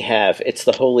what we have. It's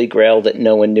the holy grail that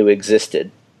no one knew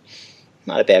existed.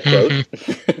 Not a bad quote.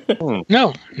 Mm-hmm.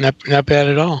 No, not bad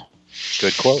at all.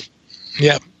 Good quote.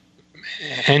 Yep.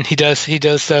 And he does.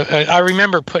 I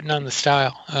remember putting on the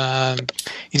style.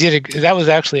 He did. That was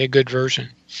actually a good version.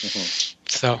 Mm-hmm.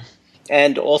 So.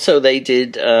 And also they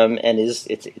did,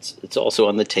 it's also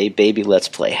on the tape, Baby Let's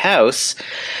Play House,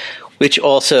 which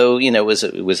also, was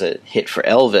a hit for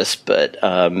Elvis, but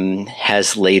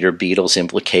has later Beatles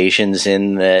implications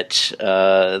in that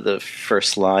the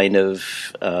first line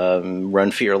of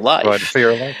Run For Your Life,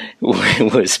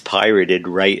 was pirated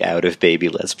right out of Baby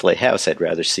Let's Play House. I'd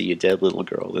rather see you dead, little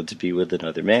girl, than to be with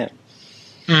another man.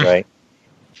 Right.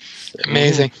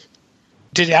 Amazing.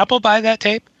 Did Apple buy that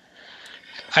tape?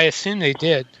 I assume they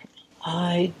did.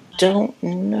 I don't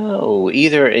know.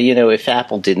 Either, if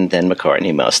Apple didn't, then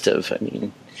McCartney must have. I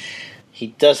mean, he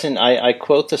doesn't. I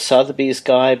quote the Sotheby's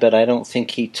guy, but I don't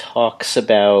think he talks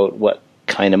about what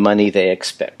kind of money they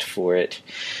expect for it.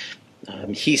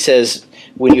 He says,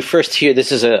 when you first hear,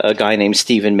 this is a guy named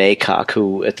Stephen Maycock,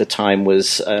 who at the time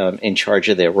was in charge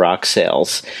of their rock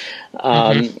sales.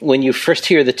 When you first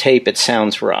hear the tape, it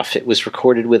sounds rough. It was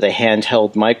recorded with a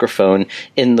handheld microphone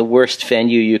in the worst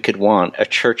venue you could want, a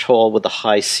church hall with a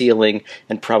high ceiling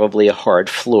and probably a hard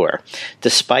floor.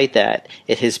 Despite that,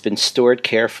 it has been stored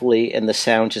carefully, and the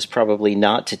sound is probably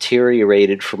not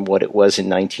deteriorated from what it was in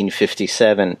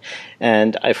 1957.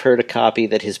 And I've heard a copy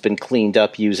that has been cleaned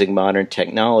up using modern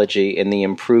technology, and the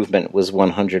improvement was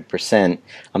 100%.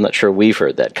 I'm not sure we've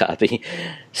heard that copy.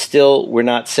 Still, we're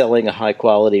not selling a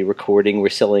high-quality recording. We're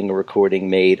selling a recording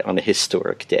made on a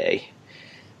historic day.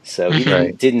 So he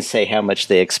didn't say how much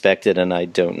they expected, and I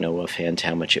don't know offhand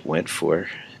how much it went for.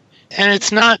 And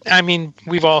it's not, I mean,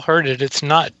 we've all heard it. It's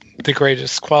not the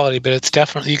greatest quality, but it's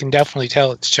definitely, you can definitely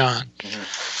tell it's John.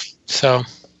 So,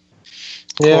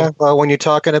 cool. Yeah, well, when you're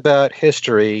talking about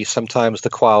history, sometimes the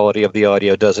quality of the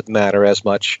audio doesn't matter as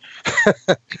much.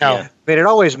 No. I mean, it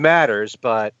always matters,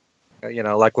 but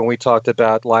like when we talked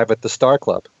about Live at the Star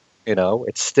Club,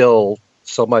 it's still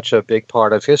so much a big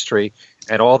part of history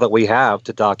and all that we have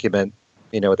to document,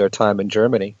 their time in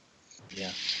Germany.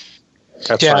 Yeah.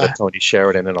 Outside of Tony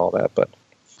Sheridan and all that, but.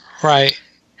 Right.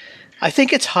 I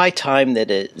think it's high time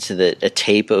that a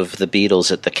tape of the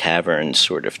Beatles at the Cavern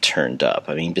sort of turned up.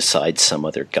 I mean, besides some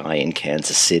other guy in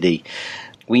Kansas City,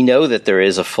 we know that there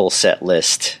is a full set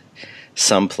list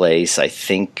someplace. I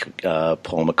think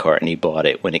Paul McCartney bought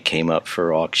it when it came up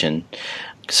for auction.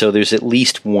 So there's at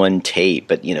least one tape,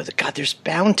 but God, there's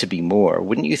bound to be more,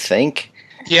 wouldn't you think?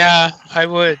 Yeah, I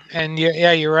would. And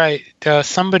yeah, you're right. If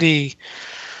somebody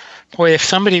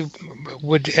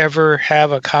would ever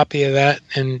have a copy of that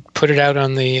and put it out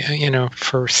on the,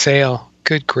 for sale,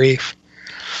 good grief.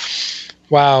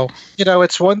 Wow.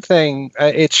 It's one thing,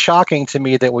 it's shocking to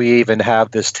me that we even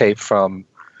have this tape from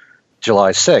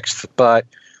July 6th, but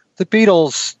the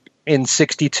Beatles in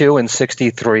 62 and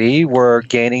 63 were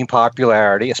gaining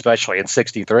popularity, especially in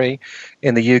 63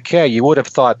 in the UK. You would have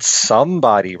thought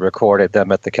somebody recorded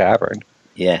them at the Cavern.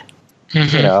 Yeah.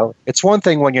 It's one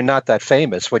thing when you're not that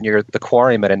famous, when you're the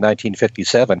Quarrymen in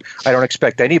 1957. I don't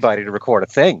expect anybody to record a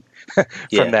thing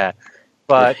from that.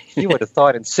 But you would have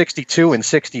thought in 62 and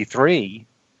 63,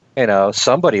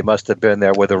 somebody must have been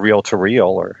there with a reel-to-reel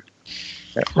or.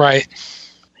 Right.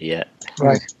 Yeah.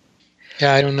 Right.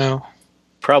 Yeah, I don't know.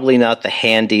 Probably not the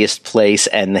handiest place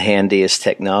and the handiest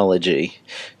technology,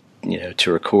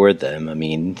 to record them. I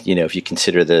mean, if you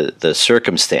consider the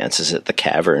circumstances at the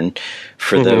Cavern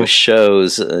for those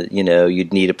shows,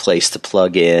 you'd need a place to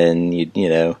plug in,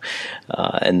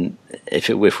 and if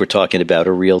we're talking about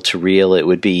a reel-to-reel, it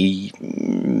would be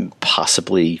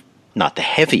possibly not the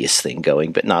heaviest thing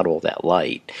going, but not all that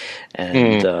light.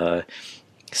 And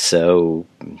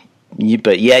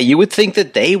but yeah, you would think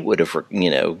that they would have,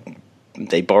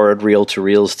 they borrowed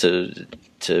reel-to-reels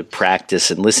to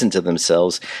practice and listen to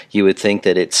themselves. You would think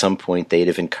that at some point they'd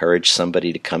have encouraged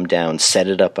somebody to come down, set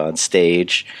it up on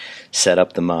stage, set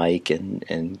up the mic,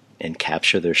 and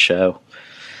capture their show.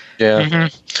 Yeah.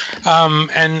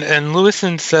 And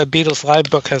Lewison's Beatles Live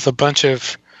book has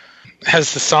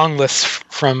has the song list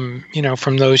from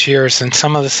those years, and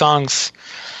some of the songs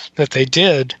that they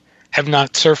did have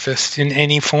not surfaced in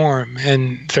any form,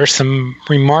 and there's some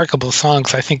remarkable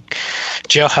songs. I think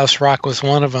Jailhouse Rock was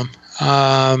one of them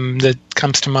that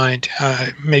comes to mind.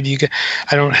 Maybe you get.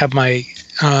 I don't have my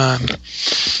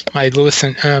my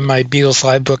Beatles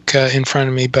Live book in front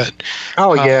of me, but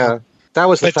yeah, that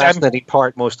was the fascinating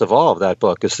part most of all of that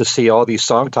book, is to see all these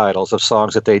song titles of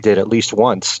songs that they did at least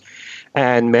once,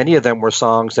 and many of them were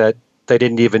songs that they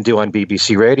didn't even do on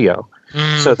BBC Radio.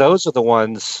 So those are the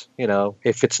ones,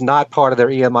 if it's not part of their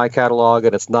EMI catalog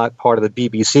and it's not part of the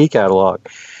BBC catalog,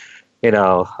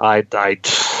 I'd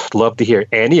love to hear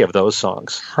any of those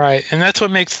songs. Right, and that's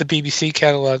what makes the BBC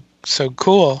catalog so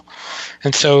cool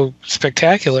and so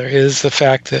spectacular, is the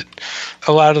fact that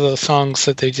a lot of those songs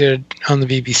that they did on the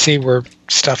BBC were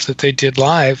stuff that they did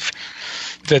live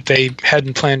that they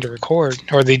hadn't planned to record,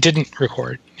 or they didn't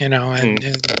record, and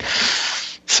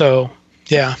so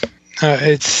yeah,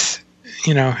 it's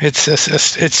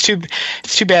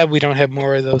too bad we don't have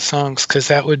more of those songs, because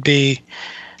that would be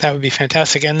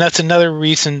fantastic. And that's another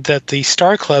reason that the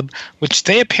Star Club, which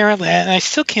they apparently, and I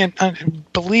still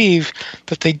can't believe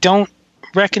that they don't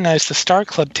recognize the Star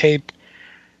Club tape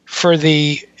for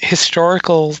the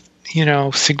historical,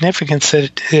 significance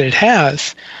that it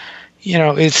has,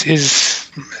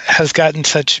 has gotten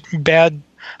such a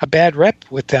bad rep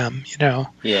with them,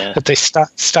 Yeah. that they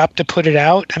stopped to put it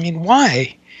out. I mean,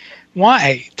 why?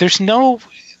 There's no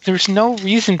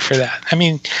reason for that. I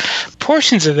mean,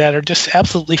 portions of that are just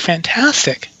absolutely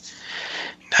fantastic.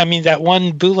 I mean, that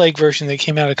one bootleg version that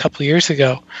came out a couple of years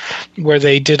ago, where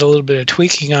they did a little bit of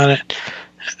tweaking on it.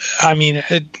 I mean,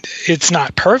 it's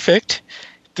not perfect.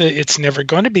 It's never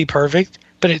going to be perfect,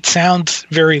 but it sounds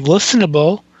very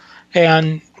listenable.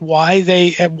 And why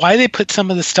they put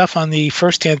some of the stuff on the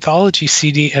first anthology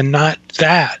CD and not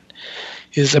that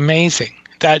is amazing.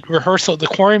 That rehearsal, the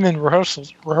Quarrymen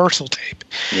rehearsal tape,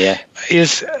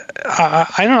 is I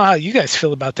don't know how you guys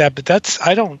feel about that, but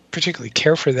I don't particularly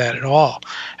care for that at all.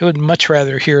 I would much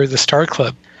rather hear the Star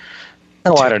Club.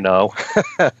 Oh, I don't know.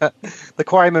 The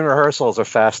Quarrymen rehearsals are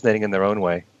fascinating in their own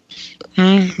way.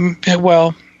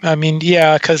 Well, I mean,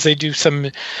 yeah, because they do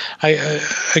some.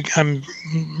 I'm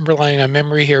relying on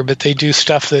memory here, but they do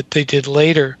stuff that they did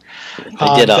later.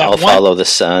 They did I'll Follow the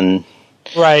Sun.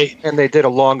 Right, and they did a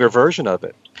longer version of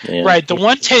it. Yeah. Right, the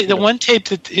one tape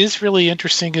that is really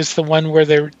interesting is the one where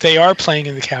they are playing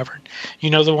in the cavern. You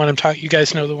know the one You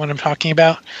guys know the one I'm talking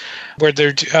about, where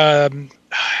they're.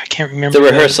 I can't remember the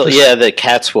rehearsal. The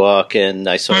Cat's Walk, and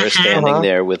I saw her standing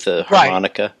there with the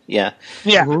harmonica. Right. Yeah.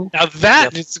 Mm-hmm. Now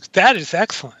that is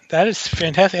excellent. That is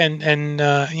fantastic,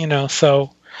 and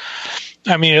so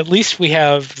I mean, at least we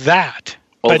have that.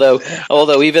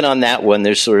 Although even on that one,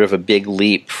 there's sort of a big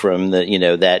leap from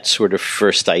the that sort of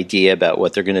first idea about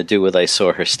what they're going to do with I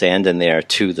Saw Her Standing There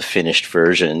to the finished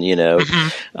version.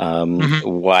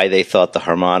 Why they thought the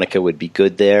harmonica would be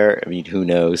good there. I mean, who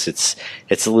knows? It's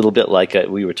a little bit like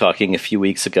we were talking a few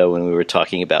weeks ago when we were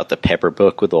talking about the Pepper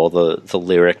book with all the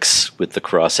lyrics with the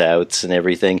cross outs and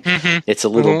everything. It's a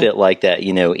little bit like that.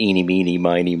 Eeny, meeny,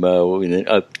 miny,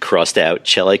 mo, crossed out.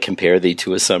 Shall I compare thee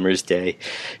to a summer's day?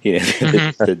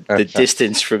 The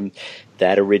distance from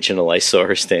that original I Saw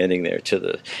Her Standing There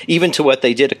to even to what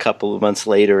they did a couple of months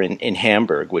later in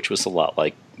Hamburg, which was a lot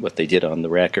like what they did on the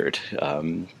record.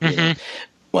 Well, I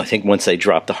think once they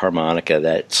dropped the harmonica,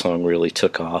 that song really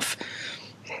took off.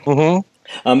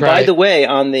 By the way,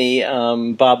 on the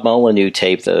Bob Molyneux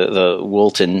tape, the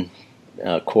Woolton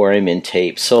Quarrymen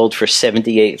tape sold for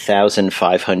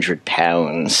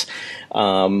 £78,500.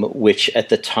 Which at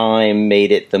the time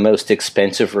made it the most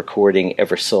expensive recording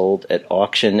ever sold at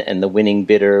auction, and the winning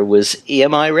bidder was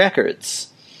EMI Records.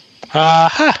 I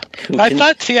thought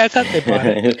they bought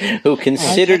it. Who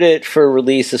considered it for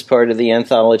release as part of the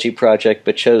anthology project,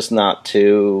 but chose not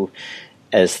to,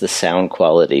 as the sound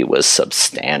quality was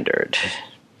substandard.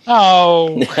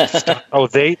 Oh,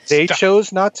 they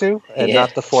chose not to, and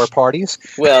not the four parties.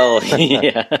 Well,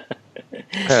 yeah.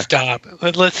 Stop.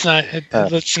 Let's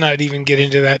not even get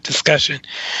into that discussion.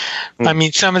 I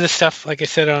mean, some of the stuff, like I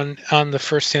said, on the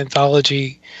first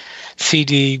anthology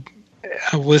CD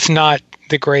was not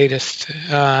the greatest,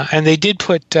 and they did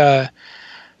put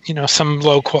some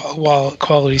low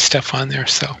quality stuff on there.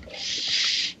 So,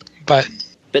 but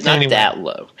not anyway. That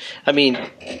low. I mean,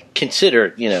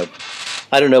 consider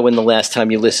I don't know when the last time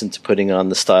you listened to Putting on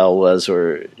the Style was,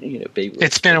 or Baby.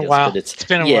 It's been a while. It's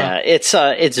been a while. Yeah, it's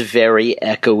very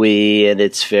echoey, and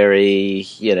it's very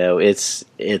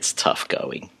it's tough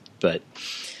going. But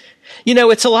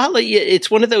it's a lot like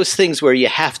it's one of those things where you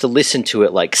have to listen to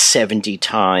it like 70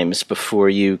 times before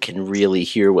you can really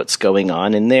hear what's going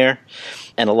on in there,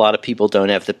 and a lot of people don't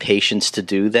have the patience to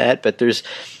do that. But there's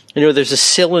a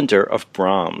cylinder of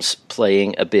Brahms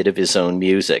playing a bit of his own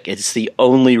music. It's the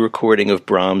only recording of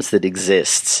Brahms that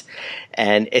exists.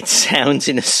 And it sounds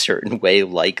in a certain way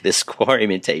like this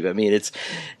Quarrymen tape. I mean,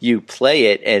 you play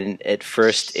it, and at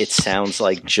first it sounds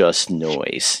like just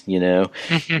noise,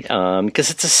 because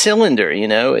it's a cylinder,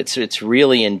 it's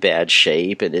really in bad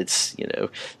shape, and it's,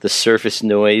 the surface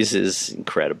noise is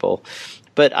incredible.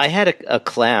 But I had a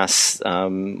class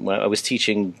when I was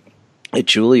teaching at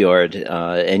Juilliard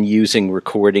and using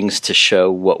recordings to show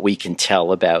what we can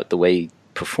tell about the way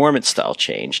performance style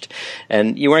changed.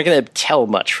 And you weren't going to tell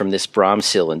much from this Brahms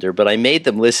cylinder, but I made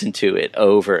them listen to it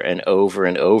over and over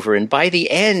and over. And by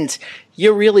the end,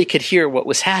 you really could hear what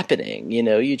was happening.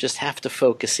 You just have to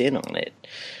focus in on it.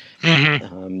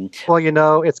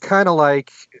 Well, it's kind of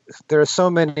like there are so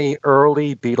many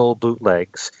early Beatle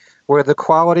bootlegs where the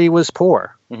quality was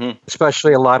poor,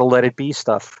 especially a lot of Let It Be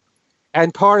stuff.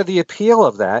 And part of the appeal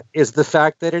of that is the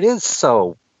fact that it is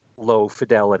so low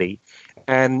fidelity,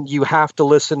 and you have to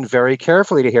listen very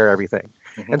carefully to hear everything.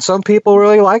 And some people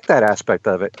really like that aspect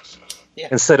of it. Yeah.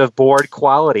 Instead of board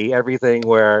quality, everything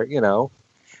where, you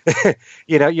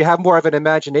have more of an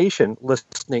imagination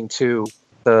listening to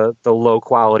the low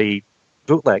quality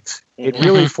bootlegs. It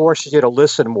really forces you to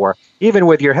listen more, even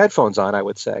with your headphones on, I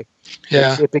would say.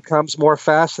 Yeah. It becomes more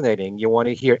fascinating. You want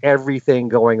to hear everything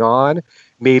going on,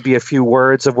 maybe a few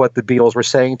words of what the Beatles were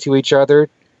saying to each other,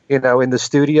 in the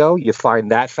studio. You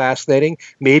find that fascinating.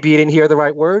 Maybe you didn't hear the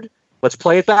right word. Let's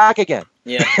play it back again.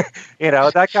 Yeah.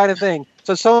 That kind of thing.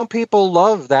 So some people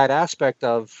love that aspect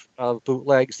of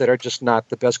bootlegs that are just not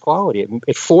the best quality.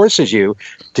 It forces you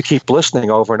to keep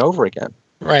listening over and over again.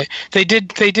 Right. They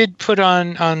did put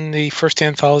on the first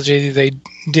anthology, they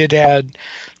did add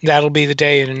That'll Be the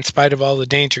Day and In Spite of All the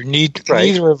Danger,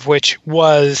 neither of which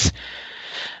was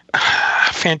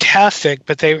fantastic,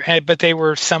 but they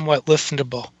were somewhat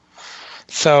listenable.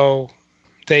 So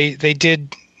they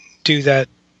did do that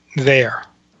there.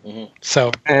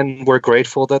 So, and we're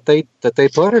grateful that they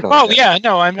put it on. Oh yeah,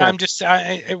 no, I'm just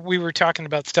we were talking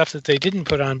about stuff that they didn't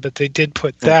put on, but they did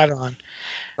put that on,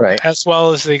 right? As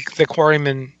well as the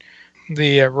Quarrymen,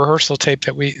 the rehearsal tape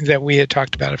that we had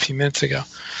talked about a few minutes ago.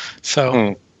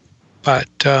 So, but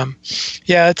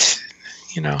yeah, it's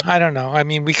I don't know. I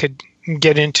mean, we could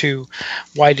get into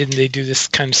why didn't they do this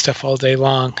kind of stuff all day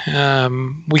long.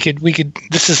 We could.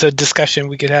 This is a discussion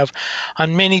we could have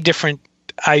on many different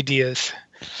ideas.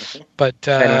 But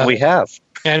and we have,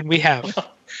 and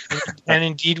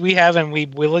indeed we have, and we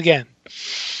will again.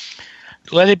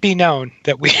 Let it be known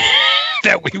that we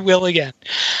will again.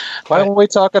 Why don't we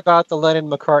talk about the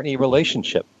Lennon-McCartney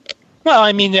relationship? Well,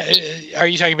 I mean, are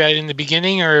you talking about it in the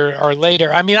beginning or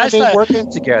later? I mean, they're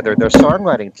working together. They're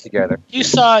songwriting together. You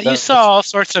saw all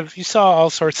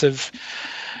sorts of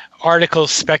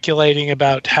articles speculating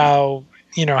about how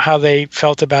they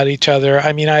felt about each other.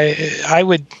 I mean, I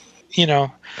would.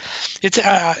 It's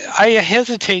I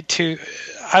hesitate to.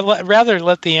 I'd rather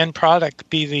let the end product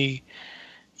be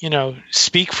the,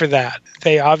 speak for that.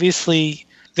 They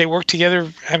work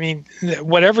together. I mean,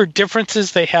 whatever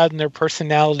differences they had in their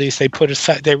personalities, they put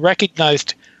aside. They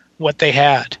recognized what they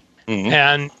had,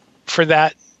 and for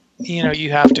that,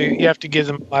 you have to give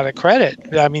them a lot of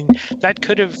credit. I mean, that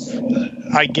could have,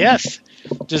 I guess,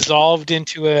 dissolved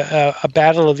into a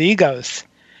battle of egos,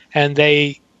 and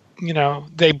they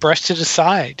brushed it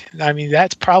aside. I mean,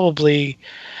 that's probably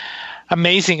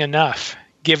amazing enough,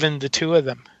 given the two of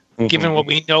them, given what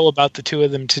we know about the two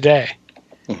of them today.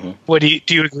 What do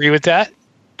you agree with that?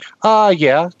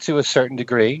 Yeah, to a certain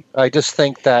degree. I just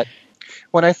think that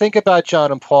when I think about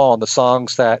John and Paul and the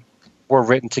songs that were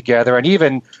written together, and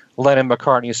even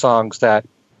Lennon-McCartney songs that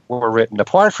were written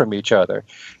apart from each other,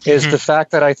 is the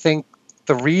fact that I think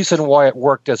the reason why it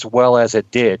worked as well as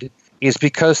it did is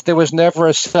because there was never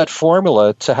a set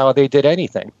formula to how they did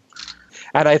anything.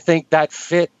 And I think that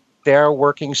fit their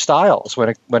working styles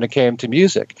when it came to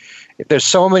music. There's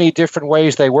so many different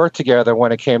ways they worked together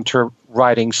when it came to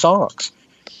writing songs.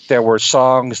 There were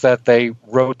songs that they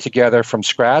wrote together from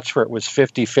scratch where it was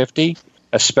 50-50,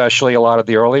 especially a lot of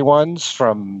the early ones,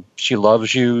 from She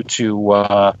Loves You to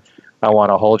I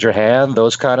Want to Hold Your Hand,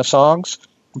 those kind of songs.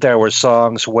 There were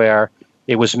songs where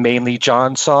it was mainly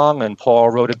John's song, and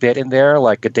Paul wrote a bit in there,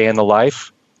 like A Day in the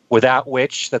Life, without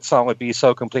which that song would be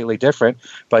so completely different,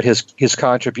 but his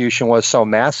contribution was so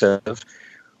massive.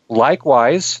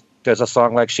 Likewise, there's a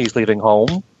song like She's Leaving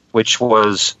Home, which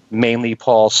was mainly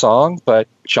Paul's song, but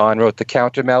John wrote the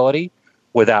counter melody,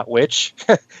 without which,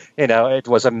 it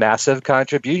was a massive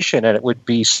contribution, and it would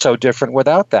be so different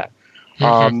without that.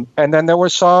 And then there were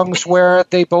songs where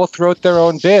they both wrote their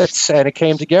own bits, and it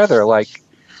came together, like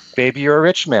Baby You're a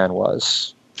Rich Man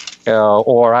was,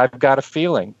 or I've Got a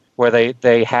Feeling, where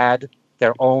they had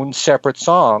their own separate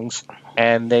songs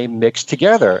and they mixed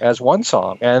together as one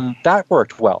song, and that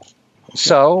worked well.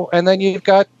 So, and then you've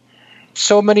got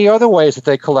so many other ways that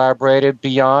they collaborated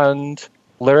beyond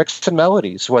lyrics and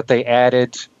melodies, what they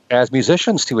added as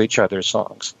musicians to each other's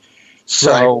songs.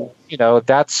 So,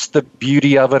 that's the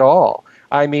beauty of it all.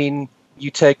 I mean,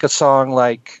 you take a song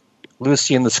like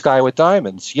Lucy in the Sky with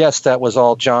Diamonds. Yes, that was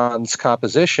all John's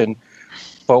composition,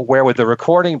 but where would the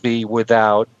recording be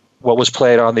without what was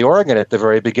played on the organ at the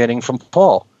very beginning from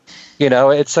Paul?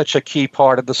 It's such a key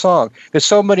part of the song. There's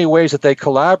so many ways that they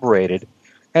collaborated,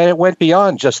 and it went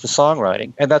beyond just the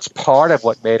songwriting, and that's part of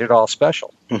what made it all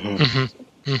special.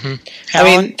 Mm-hmm. I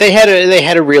mean, they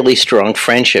had a really strong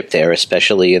friendship there,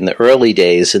 especially in the early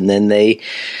days, and then they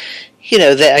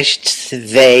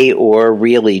or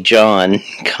really John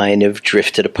kind of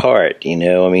drifted apart. I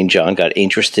mean, John got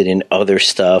interested in other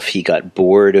stuff. He got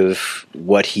bored of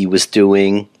what he was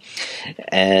doing,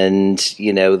 and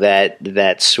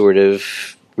that sort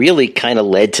of really kind of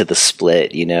led to the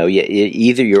split.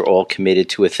 Either you're all committed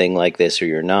to a thing like this or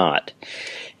you're not.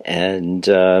 And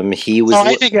he was. Oh,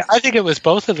 I think it was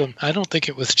both of them. I don't think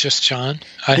it was just John.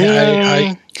 I don't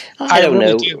really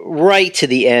know. do. Right to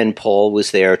the end, Paul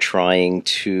was there trying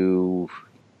to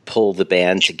pull the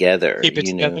band together. Keep it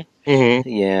together. Mm-hmm.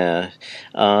 Yeah.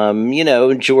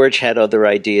 George had other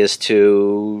ideas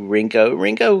too. Ringo,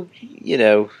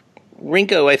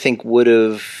 I think would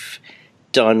have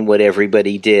done what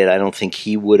everybody did. I don't think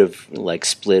he would have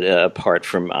split apart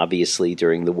from obviously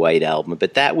during the White Album,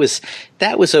 but that was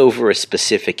over a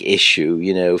specific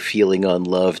issue, feeling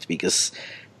unloved because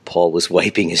Paul was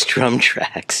wiping his drum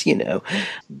tracks,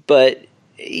 But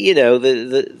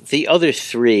the other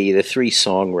three, the three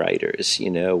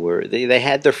songwriters, were they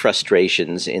had their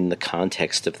frustrations in the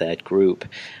context of that group.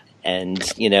 And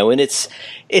and it's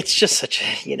just such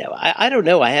I don't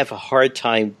know, I have a hard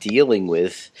time dealing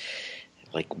with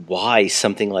why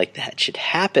something like that should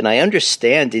happen. I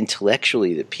understand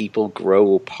intellectually that people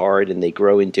grow apart and they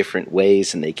grow in different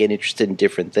ways and they get interested in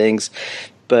different things.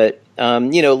 But,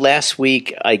 last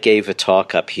week I gave a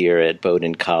talk up here at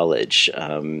Bowdoin College,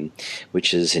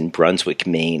 which is in Brunswick,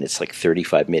 Maine. It's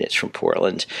 35 minutes from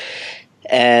Portland.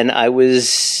 And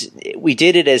we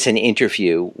did it as an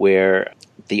interview where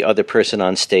the other person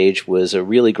on stage was a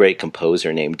really great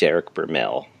composer named Derek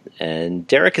Bermel. And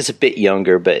Derek is a bit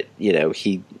younger, but,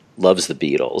 he loves the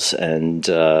Beatles, and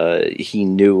he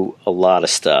knew a lot of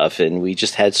stuff. And we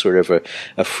just had sort of a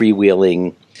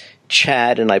freewheeling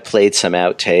chat, and I played some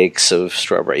outtakes of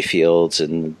Strawberry Fields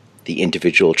and the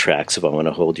individual tracks of I Want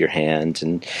to Hold Your Hand.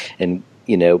 And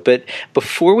but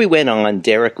before we went on,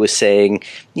 Derek was saying,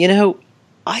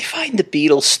 I find the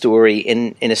Beatles story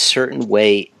in a certain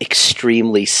way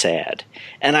extremely sad.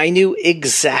 And I knew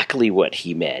exactly what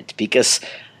he meant because,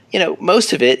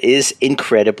 most of it is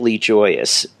incredibly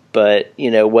joyous. But,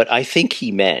 what I think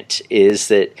he meant is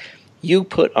that you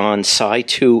put on side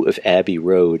 2 of Abbey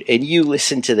Road and you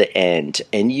listen to the end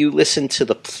and you listen to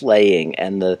the playing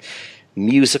and the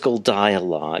musical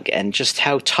dialogue and just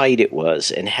how tight it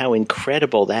was and how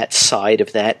incredible that side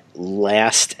of that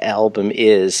last album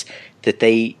is that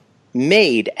they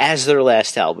made as their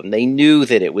last album. They knew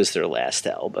that it was their last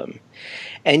album.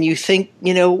 And you think,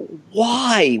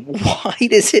 why? Why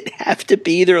does it have to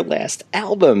be their last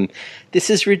album?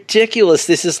 This is ridiculous.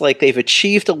 This is like they've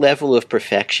achieved a level of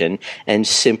perfection and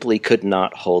simply could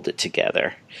not hold it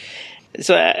together.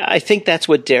 So I think that's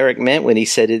what Derek meant when he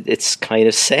said it's kind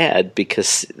of sad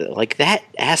because that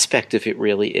aspect of it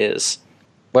really is.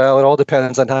 Well, it all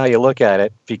depends on how you look at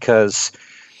it because,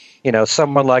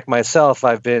 someone like myself,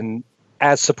 I've been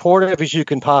as supportive as you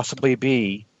can possibly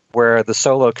be where the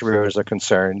solo careers are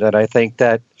concerned. And I think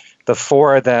that the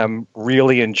four of them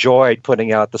really enjoyed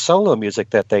putting out the solo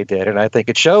music that they did. And I think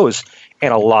it shows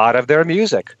in a lot of their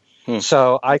music.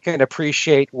 So I can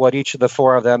appreciate what each of the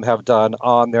four of them have done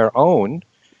on their own.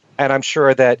 And I'm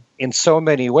sure that in so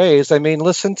many ways,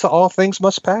 listen to All Things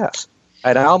Must Pass.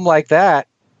 An album like that,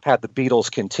 had the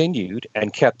Beatles continued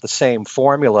and kept the same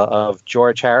formula of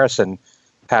George Harrison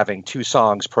having 2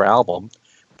 songs per album,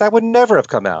 that would never have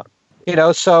come out.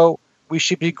 So we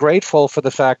should be grateful for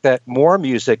the fact that more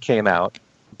music came out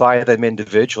by them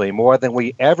individually, more than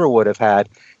we ever would have had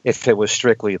if it was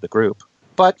strictly the group.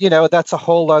 But, that's a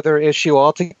whole other issue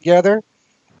altogether.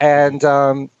 And,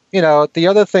 the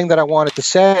other thing that I wanted to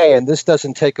say, and this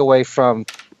doesn't take away from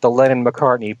the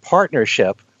Lennon-McCartney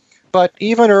partnership, but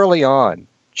even early on,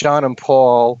 John and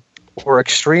Paul were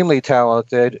extremely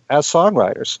talented as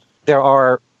songwriters. There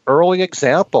are early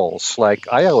examples,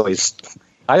 I always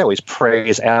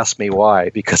praise Ask Me Why,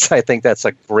 because I think that's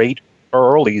a great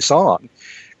early song.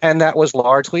 And that was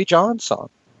largely John's song.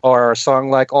 Or a song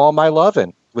like All My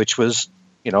Lovin', which was,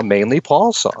 mainly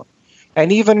Paul's song.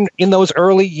 And even in those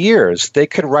early years, they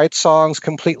could write songs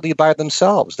completely by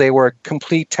themselves. They were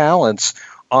complete talents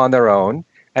on their own.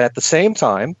 And at the same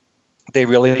time, they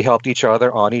really helped each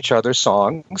other on each other's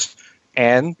songs.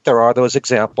 And there are those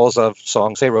examples of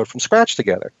songs they wrote from scratch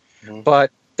together. Mm-hmm.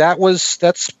 But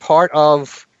that's part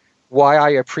of why I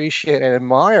appreciate and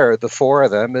admire the four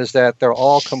of them, is that they're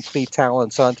all complete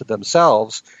talents unto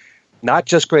themselves, not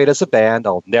just great as a band.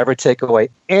 I'll never take away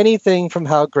anything from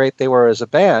how great they were as a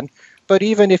band. But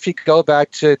even if you go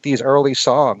back to these early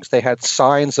songs, they had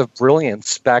signs of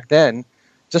brilliance back then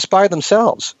just by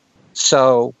themselves.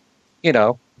 So,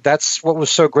 that's what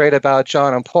was so great about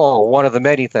John and Paul. One of the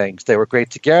many things. They were great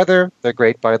together. They're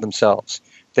great by themselves.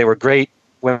 They were great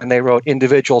when they wrote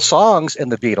individual songs in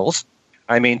the Beatles.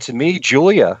 I mean, to me,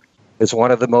 Julia is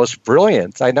one of the most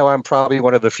brilliant. I know I'm probably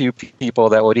one of the few people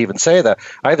that would even say that.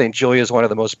 I think Julia is one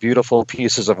of the most beautiful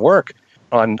pieces of work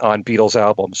on Beatles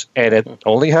albums. And it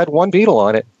only had one Beatle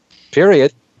on it,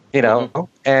 period.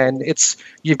 And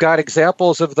you've got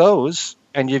examples of those,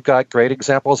 and you've got great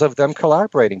examples of them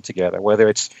collaborating together, whether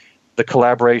it's the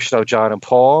collaboration of John and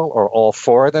Paul or all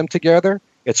four of them together.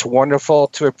 It's wonderful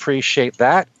to appreciate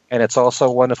that, and it's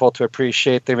also wonderful to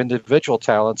appreciate their individual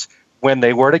talents when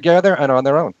they were together and on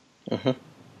their own.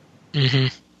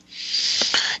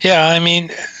 Yeah, I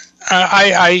mean,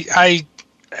 I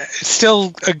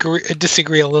still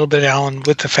disagree a little bit, Alan,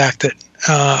 with the fact that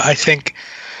I think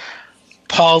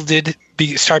Paul did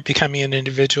start becoming an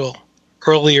individual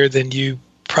earlier than you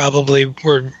probably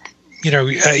were.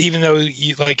 Even though,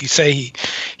 like you say,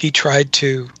 he tried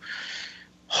to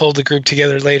hold the group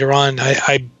together later on.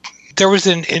 There was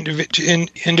an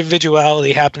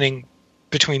individuality happening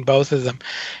between both of them,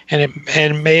 and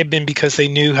it may have been because they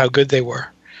knew how good they were.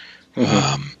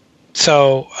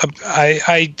 So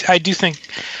I do think,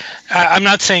 I'm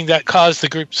not saying that caused the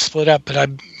group to split up, but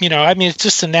it's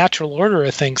just a natural order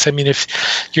of things. I mean, if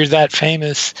you're that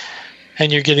famous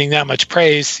and you're getting that much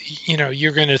praise,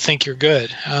 you're going to think you're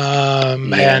good.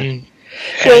 Around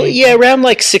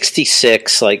like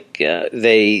 66,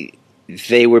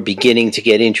 they were beginning to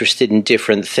get interested in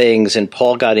different things, and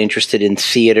Paul got interested in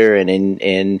theater and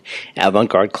in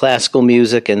avant-garde classical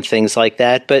music and things like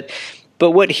that. But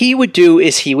what he would do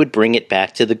is he would bring it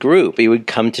back to the group. He would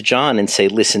come to John and say,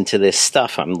 listen to this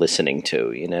stuff I'm listening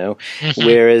to,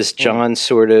 Whereas John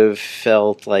sort of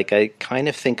felt like, I kind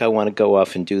of think I want to go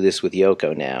off and do this with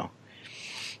Yoko now,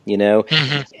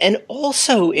 And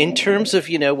also in terms of,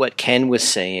 what Ken was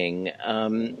saying,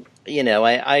 I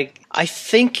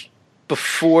think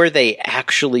before they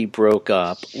actually broke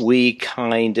up, we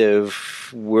kind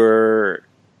of were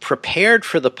prepared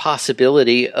for the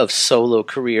possibility of solo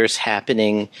careers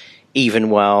happening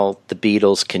even while the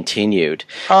Beatles continued.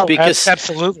 Oh,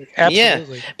 absolutely. Yeah,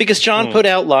 because John put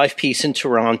out Live Peace in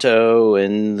Toronto,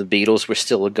 and the Beatles were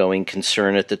still a going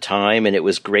concern at the time, and it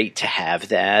was great to have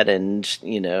that, and,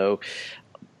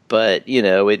 but,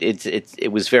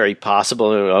 it was very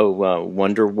possible.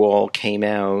 Wonderwall came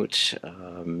out.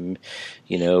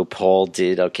 Paul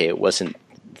did, it wasn't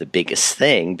the biggest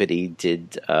thing, but he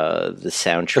did the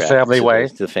soundtrack.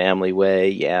 The Family Way,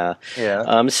 yeah.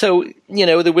 So,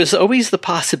 there was always the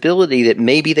possibility that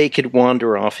maybe they could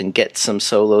wander off and get some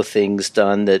solo things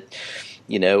done that,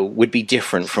 would be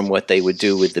different from what they would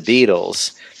do with the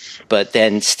Beatles, but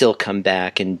then still come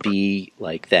back and be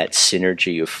like that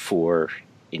synergy of four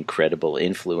incredible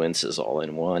influences all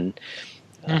in one.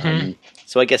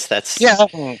 So I guess that's... Yeah.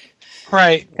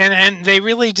 Right, and they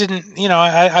really didn't.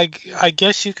 I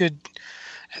guess you could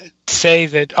say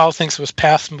that All Things Must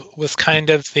Pass was kind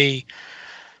of the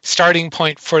starting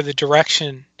point for the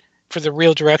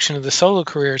real direction of the solo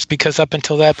careers. Because up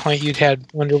until that point, you'd had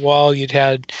Wonderwall, you'd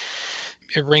had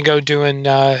Ringo doing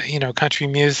country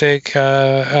music,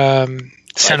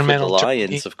 sentimental Life with the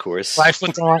Lions, of course. Life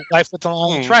with the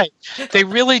Lions, right? They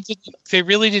really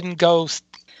didn't go,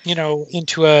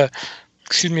 into a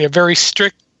very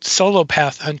strict solo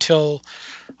path until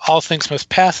All Things Must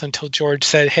Pass, until George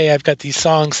said, "Hey, I've got these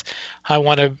songs. I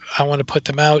want to put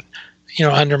them out,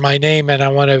 under my name, and I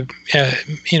want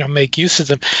to, make use of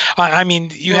them."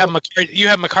 You have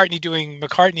McCartney doing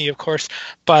McCartney, of course,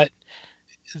 but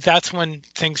that's when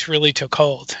things really took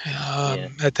hold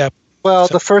at that. Well,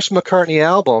 the first McCartney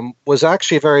album was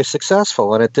actually very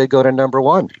successful, and it did go to number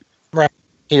one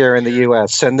here in the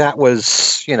U.S. And that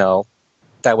was,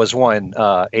 when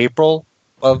April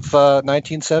of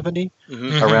 1970,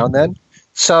 around then.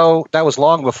 So that was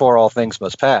long before All Things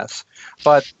Must Pass.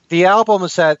 But the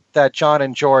albums that John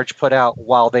and George put out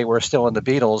while they were still in the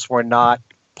Beatles were not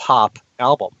pop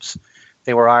albums.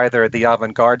 They were either the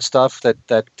avant-garde stuff that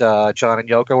John and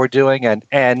Yoko were doing,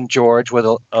 and George with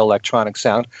electronic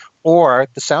sound, or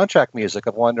the soundtrack music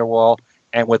of Wonderwall,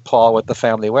 and with Paul with The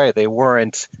Family Way. They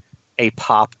weren't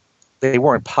pop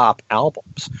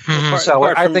albums. So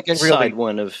I think it really side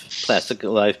one of Plastic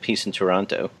Live Peace in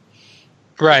Toronto.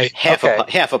 Right. Half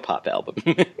a pop album.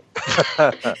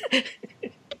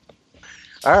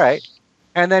 All right.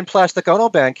 And then Plastic Ono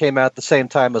Band came out at the same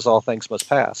time as All Things Must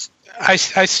Pass. I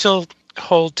still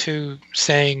hold to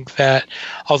saying that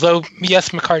although yes,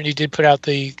 McCartney did put out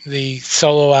the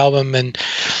solo album and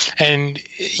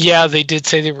yeah, they did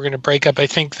say they were going to break up. I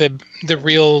think the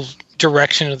real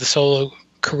direction of the solo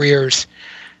careers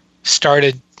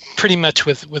started pretty much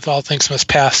with All Things Must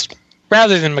Pass,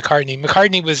 rather than McCartney.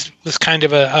 McCartney was kind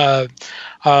of a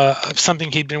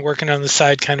something he'd been working on the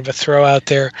side, kind of a throw out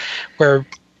there, where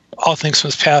All Things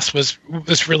Must Pass was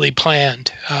really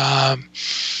planned,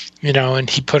 and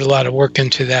he put a lot of work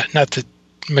into that. Not that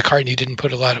McCartney didn't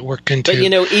put a lot of work into. But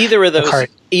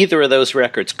either of those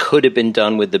records could have been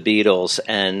done with the Beatles,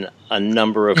 and a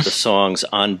number of the songs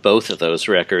on both of those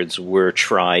records were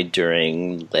tried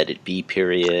during Let It Be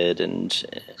period, and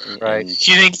right.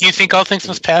 You think All Things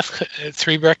Must Pass that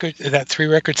three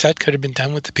record set could have been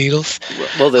done with the Beatles?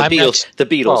 Well, the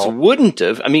Beatles wouldn't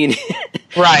have. I mean,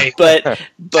 right. But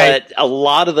a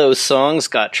lot of those songs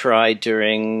got tried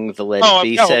during the Let It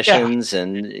Be sessions,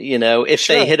 and if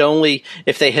they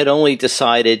had only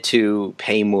decided to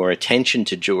pay more attention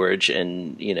to George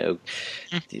and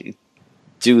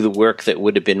do the work that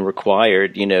would have been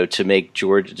required, to make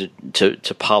George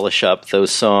to polish up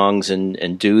those songs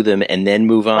and do them and then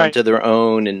move on to their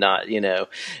own, and not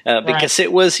because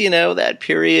it was that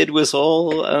period was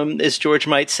all as George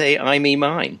might say, I me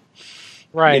mine.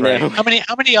 Right.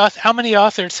 How many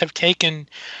authors have taken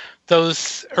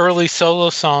those early solo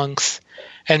songs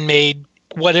and made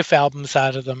what if albums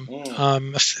out of them?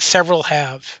 Several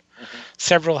have.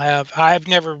 I've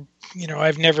never,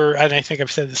 and I think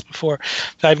I've said this before,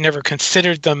 that I've never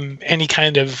considered them any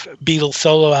kind of Beatles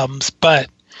solo albums, but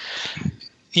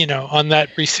in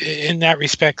that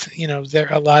respect,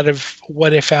 there a lot of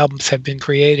what if albums have been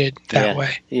created that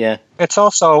way. Yeah. It's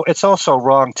also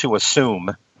wrong to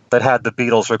assume that had the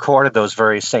Beatles recorded those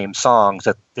very same songs,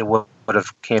 that it would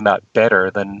have came out better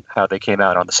than how they came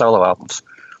out on the solo albums.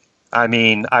 I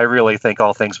mean, I really think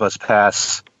All Things Must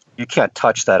Pass, you can't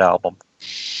touch that album.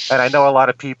 And I know a lot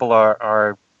of people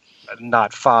are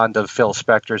not fond of Phil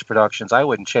Spector's productions. I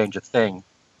wouldn't change a thing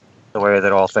the way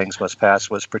that All Things Must Pass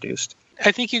was produced.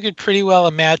 I think you could pretty well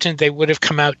imagine they would have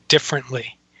come out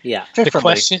differently. Yeah.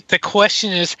 The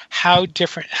question is how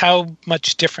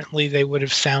much differently they would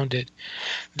have sounded.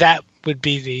 That would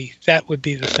be the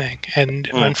thing, and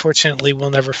unfortunately, we'll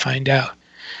never find out.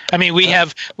 I mean, we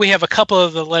have a couple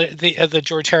of the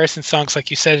George Harrison songs,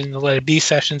 like you said, in the Let It Be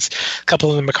sessions, a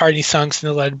couple of the McCartney songs in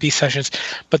the Let It Be sessions,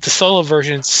 but the solo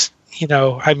versions,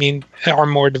 are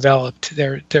more developed.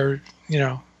 They're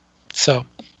so.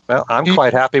 Well, I'm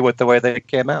quite happy with the way they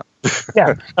came out.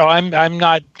 Yeah. No, I'm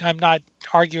not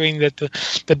arguing that the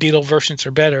Beatle versions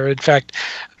are better. In fact,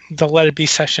 the Let It Be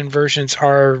session versions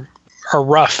are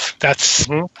rough. That's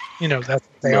that's what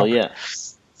they are. Yeah.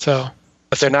 So,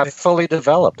 but they're not fully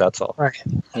developed. That's all. Right.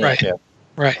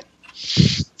 Right.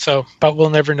 So, but we'll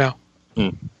never know.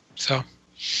 So,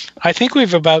 I think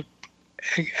we've about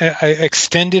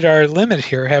extended our limit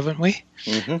here, haven't we?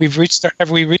 Mm-hmm.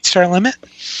 Have we reached our limit?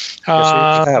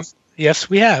 Yes,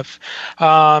 we have.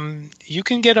 You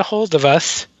can get a hold of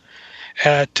us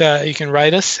you can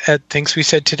write us at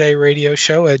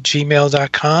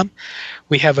thingswesaidtodayradioshow@gmail.com.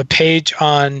 We have a page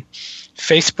on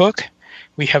Facebook.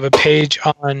 We have a page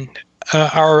on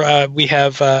we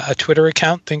have a Twitter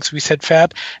account, Things We Said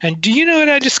Fab. And do you know what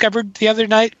I discovered the other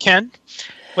night, Ken?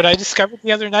 What I discovered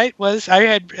the other night was I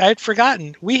had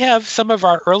forgotten. We have some of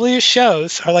our earliest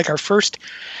shows, are like our first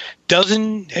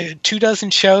 2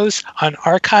 dozen shows on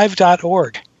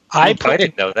archive.org. I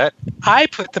didn't know that. I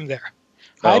put them there.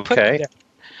 Okay.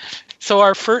 So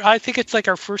I think it's like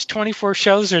our first 24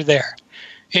 shows are there,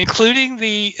 including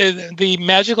the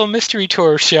Magical Mystery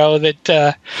Tour show that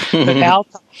Al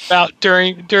talked about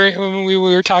during when we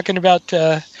were talking about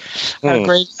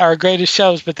our greatest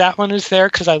shows. But that one is there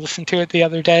because I listened to it the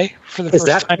other day for the first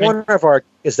time.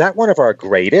 Is that one of our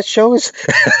greatest shows?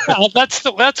 That's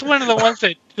one of the ones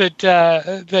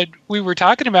that we were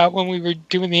talking about when we were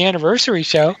doing the anniversary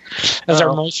show as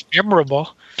our most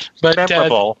memorable. But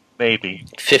maybe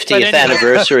 50th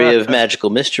anniversary of Magical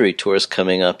Mystery Tours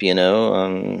coming up. We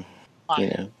may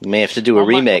have to do a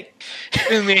remake.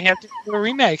 We may have to do a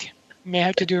remake.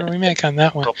 On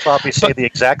that one. We'll probably say the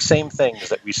exact same things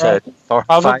that we said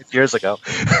 5 years ago.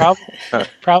 Probably.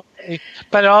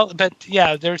 But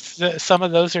yeah, there's some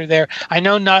of those are there. I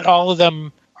know not all of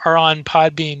them are on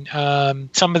Podbean.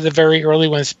 Some of the very early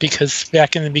ones, because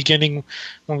back in the beginning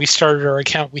when we started our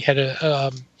account, we had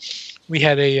a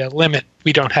limit.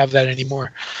 We don't have that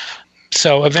anymore.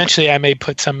 So eventually I may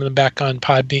put some of them back on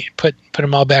Podbean, put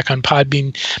them all back on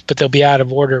Podbean, but they'll be out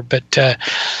of order. But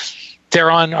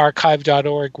they're on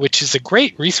archive.org, which is a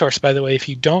great resource, by the way. If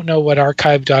you don't know what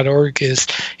archive.org is,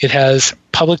 it has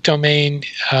public domain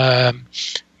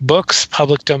books,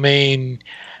 public domain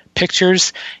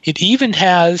pictures. It even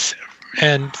has,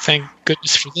 and thank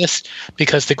goodness for this,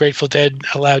 because the Grateful Dead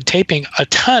allowed taping, a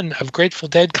ton of Grateful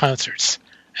Dead concerts.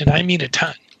 And I mean a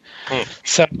ton.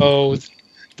 So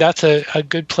that's a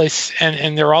good place,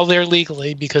 and they're all there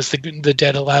legally because the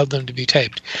dead allowed them to be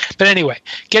taped. But anyway,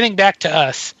 getting back to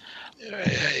us,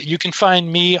 you can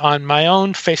find me on my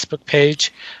own Facebook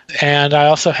page, and I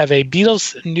also have a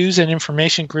Beatles news and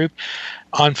information group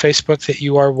on Facebook that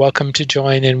you are welcome to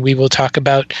join, and we will talk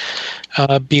about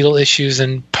Beatle issues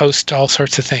and post all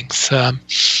sorts of things.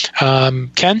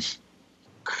 Ken?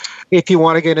 If you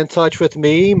want to get in touch with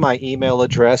me, my email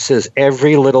address is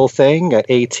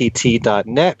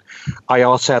everylittlething@att.net. I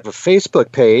also have a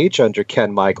Facebook page under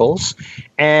Ken Michaels,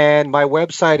 and my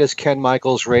website is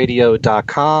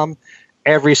kenmichaelsradio.com.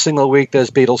 Every single week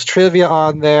there's Beatles trivia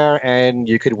on there, and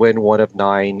you could win one of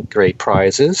 9 great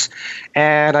prizes.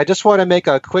 And I just want to make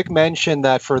a quick mention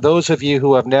that for those of you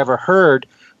who have never heard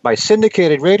my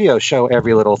syndicated radio show,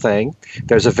 Every Little Thing,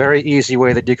 there's a very easy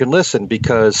way that you can listen,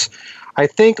 because I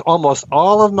think almost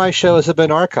all of my shows have been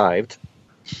archived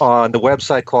on the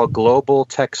website called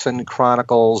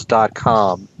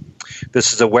globaltexanchronicles.com.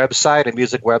 This is a website, a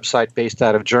music website based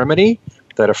out of Germany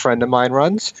that a friend of mine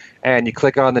runs, and you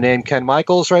click on the name Ken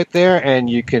Michaels right there, and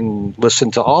you can listen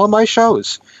to all my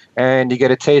shows, and you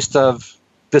get a taste of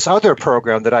this other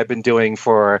program that I've been doing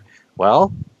for,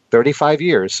 35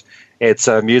 years. It's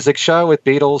a music show with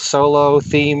Beatles solo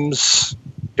themes.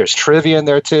 There's trivia in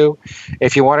there, too.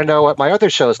 If you want to know what my other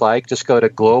show's like, just go to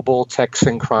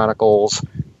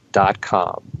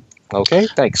globaltexanchronicles.com. Okay,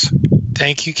 thanks.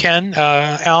 Thank you, Ken.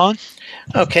 Alan?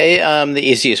 Okay, the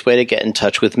easiest way to get in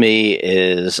touch with me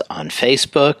is on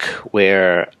Facebook,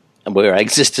 where I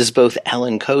exist as both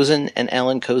Alan Kozin and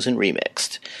Alan Kozin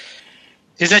Remixed.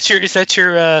 Is that your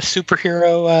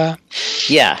superhero?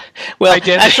 Yeah. Well,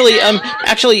 identity?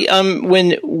 actually,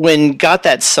 when Got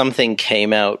That Something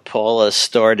came out, Paula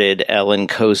started Alan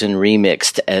Kozin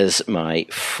Remixed as my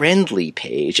friendly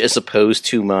page, as opposed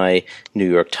to my New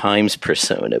York Times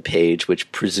persona page,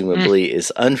 which presumably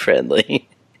is unfriendly.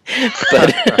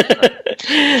 But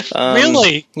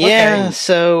really? Yeah. Okay.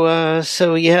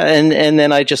 So yeah, and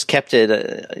then I just kept it,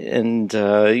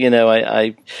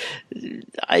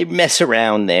 I mess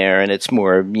around there, and it's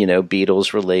more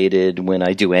Beatles related when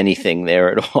I do anything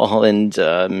there at all, and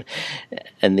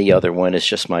the other one is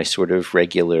just my sort of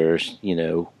regular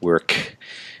work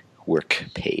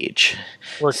page.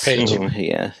 Work page. So,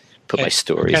 yeah, put my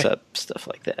stories up, stuff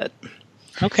like that.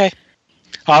 Okay.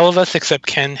 All of us except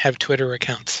Ken have Twitter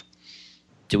accounts.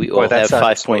 Do we all have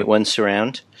 5.1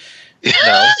 surround?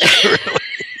 No.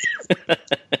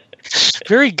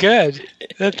 Very good.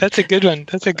 That's a good one.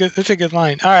 That's a good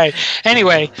line. All right.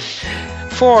 Anyway,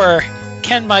 for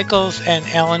Ken Michaels and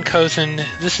Alan Kozin,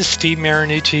 this is Steve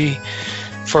Marinucci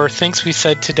for Things We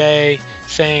Said Today,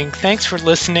 saying thanks for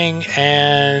listening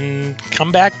and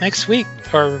come back next week.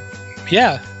 Or,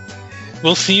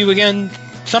 we'll see you again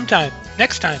sometime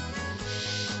next time.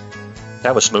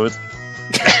 That was smooth.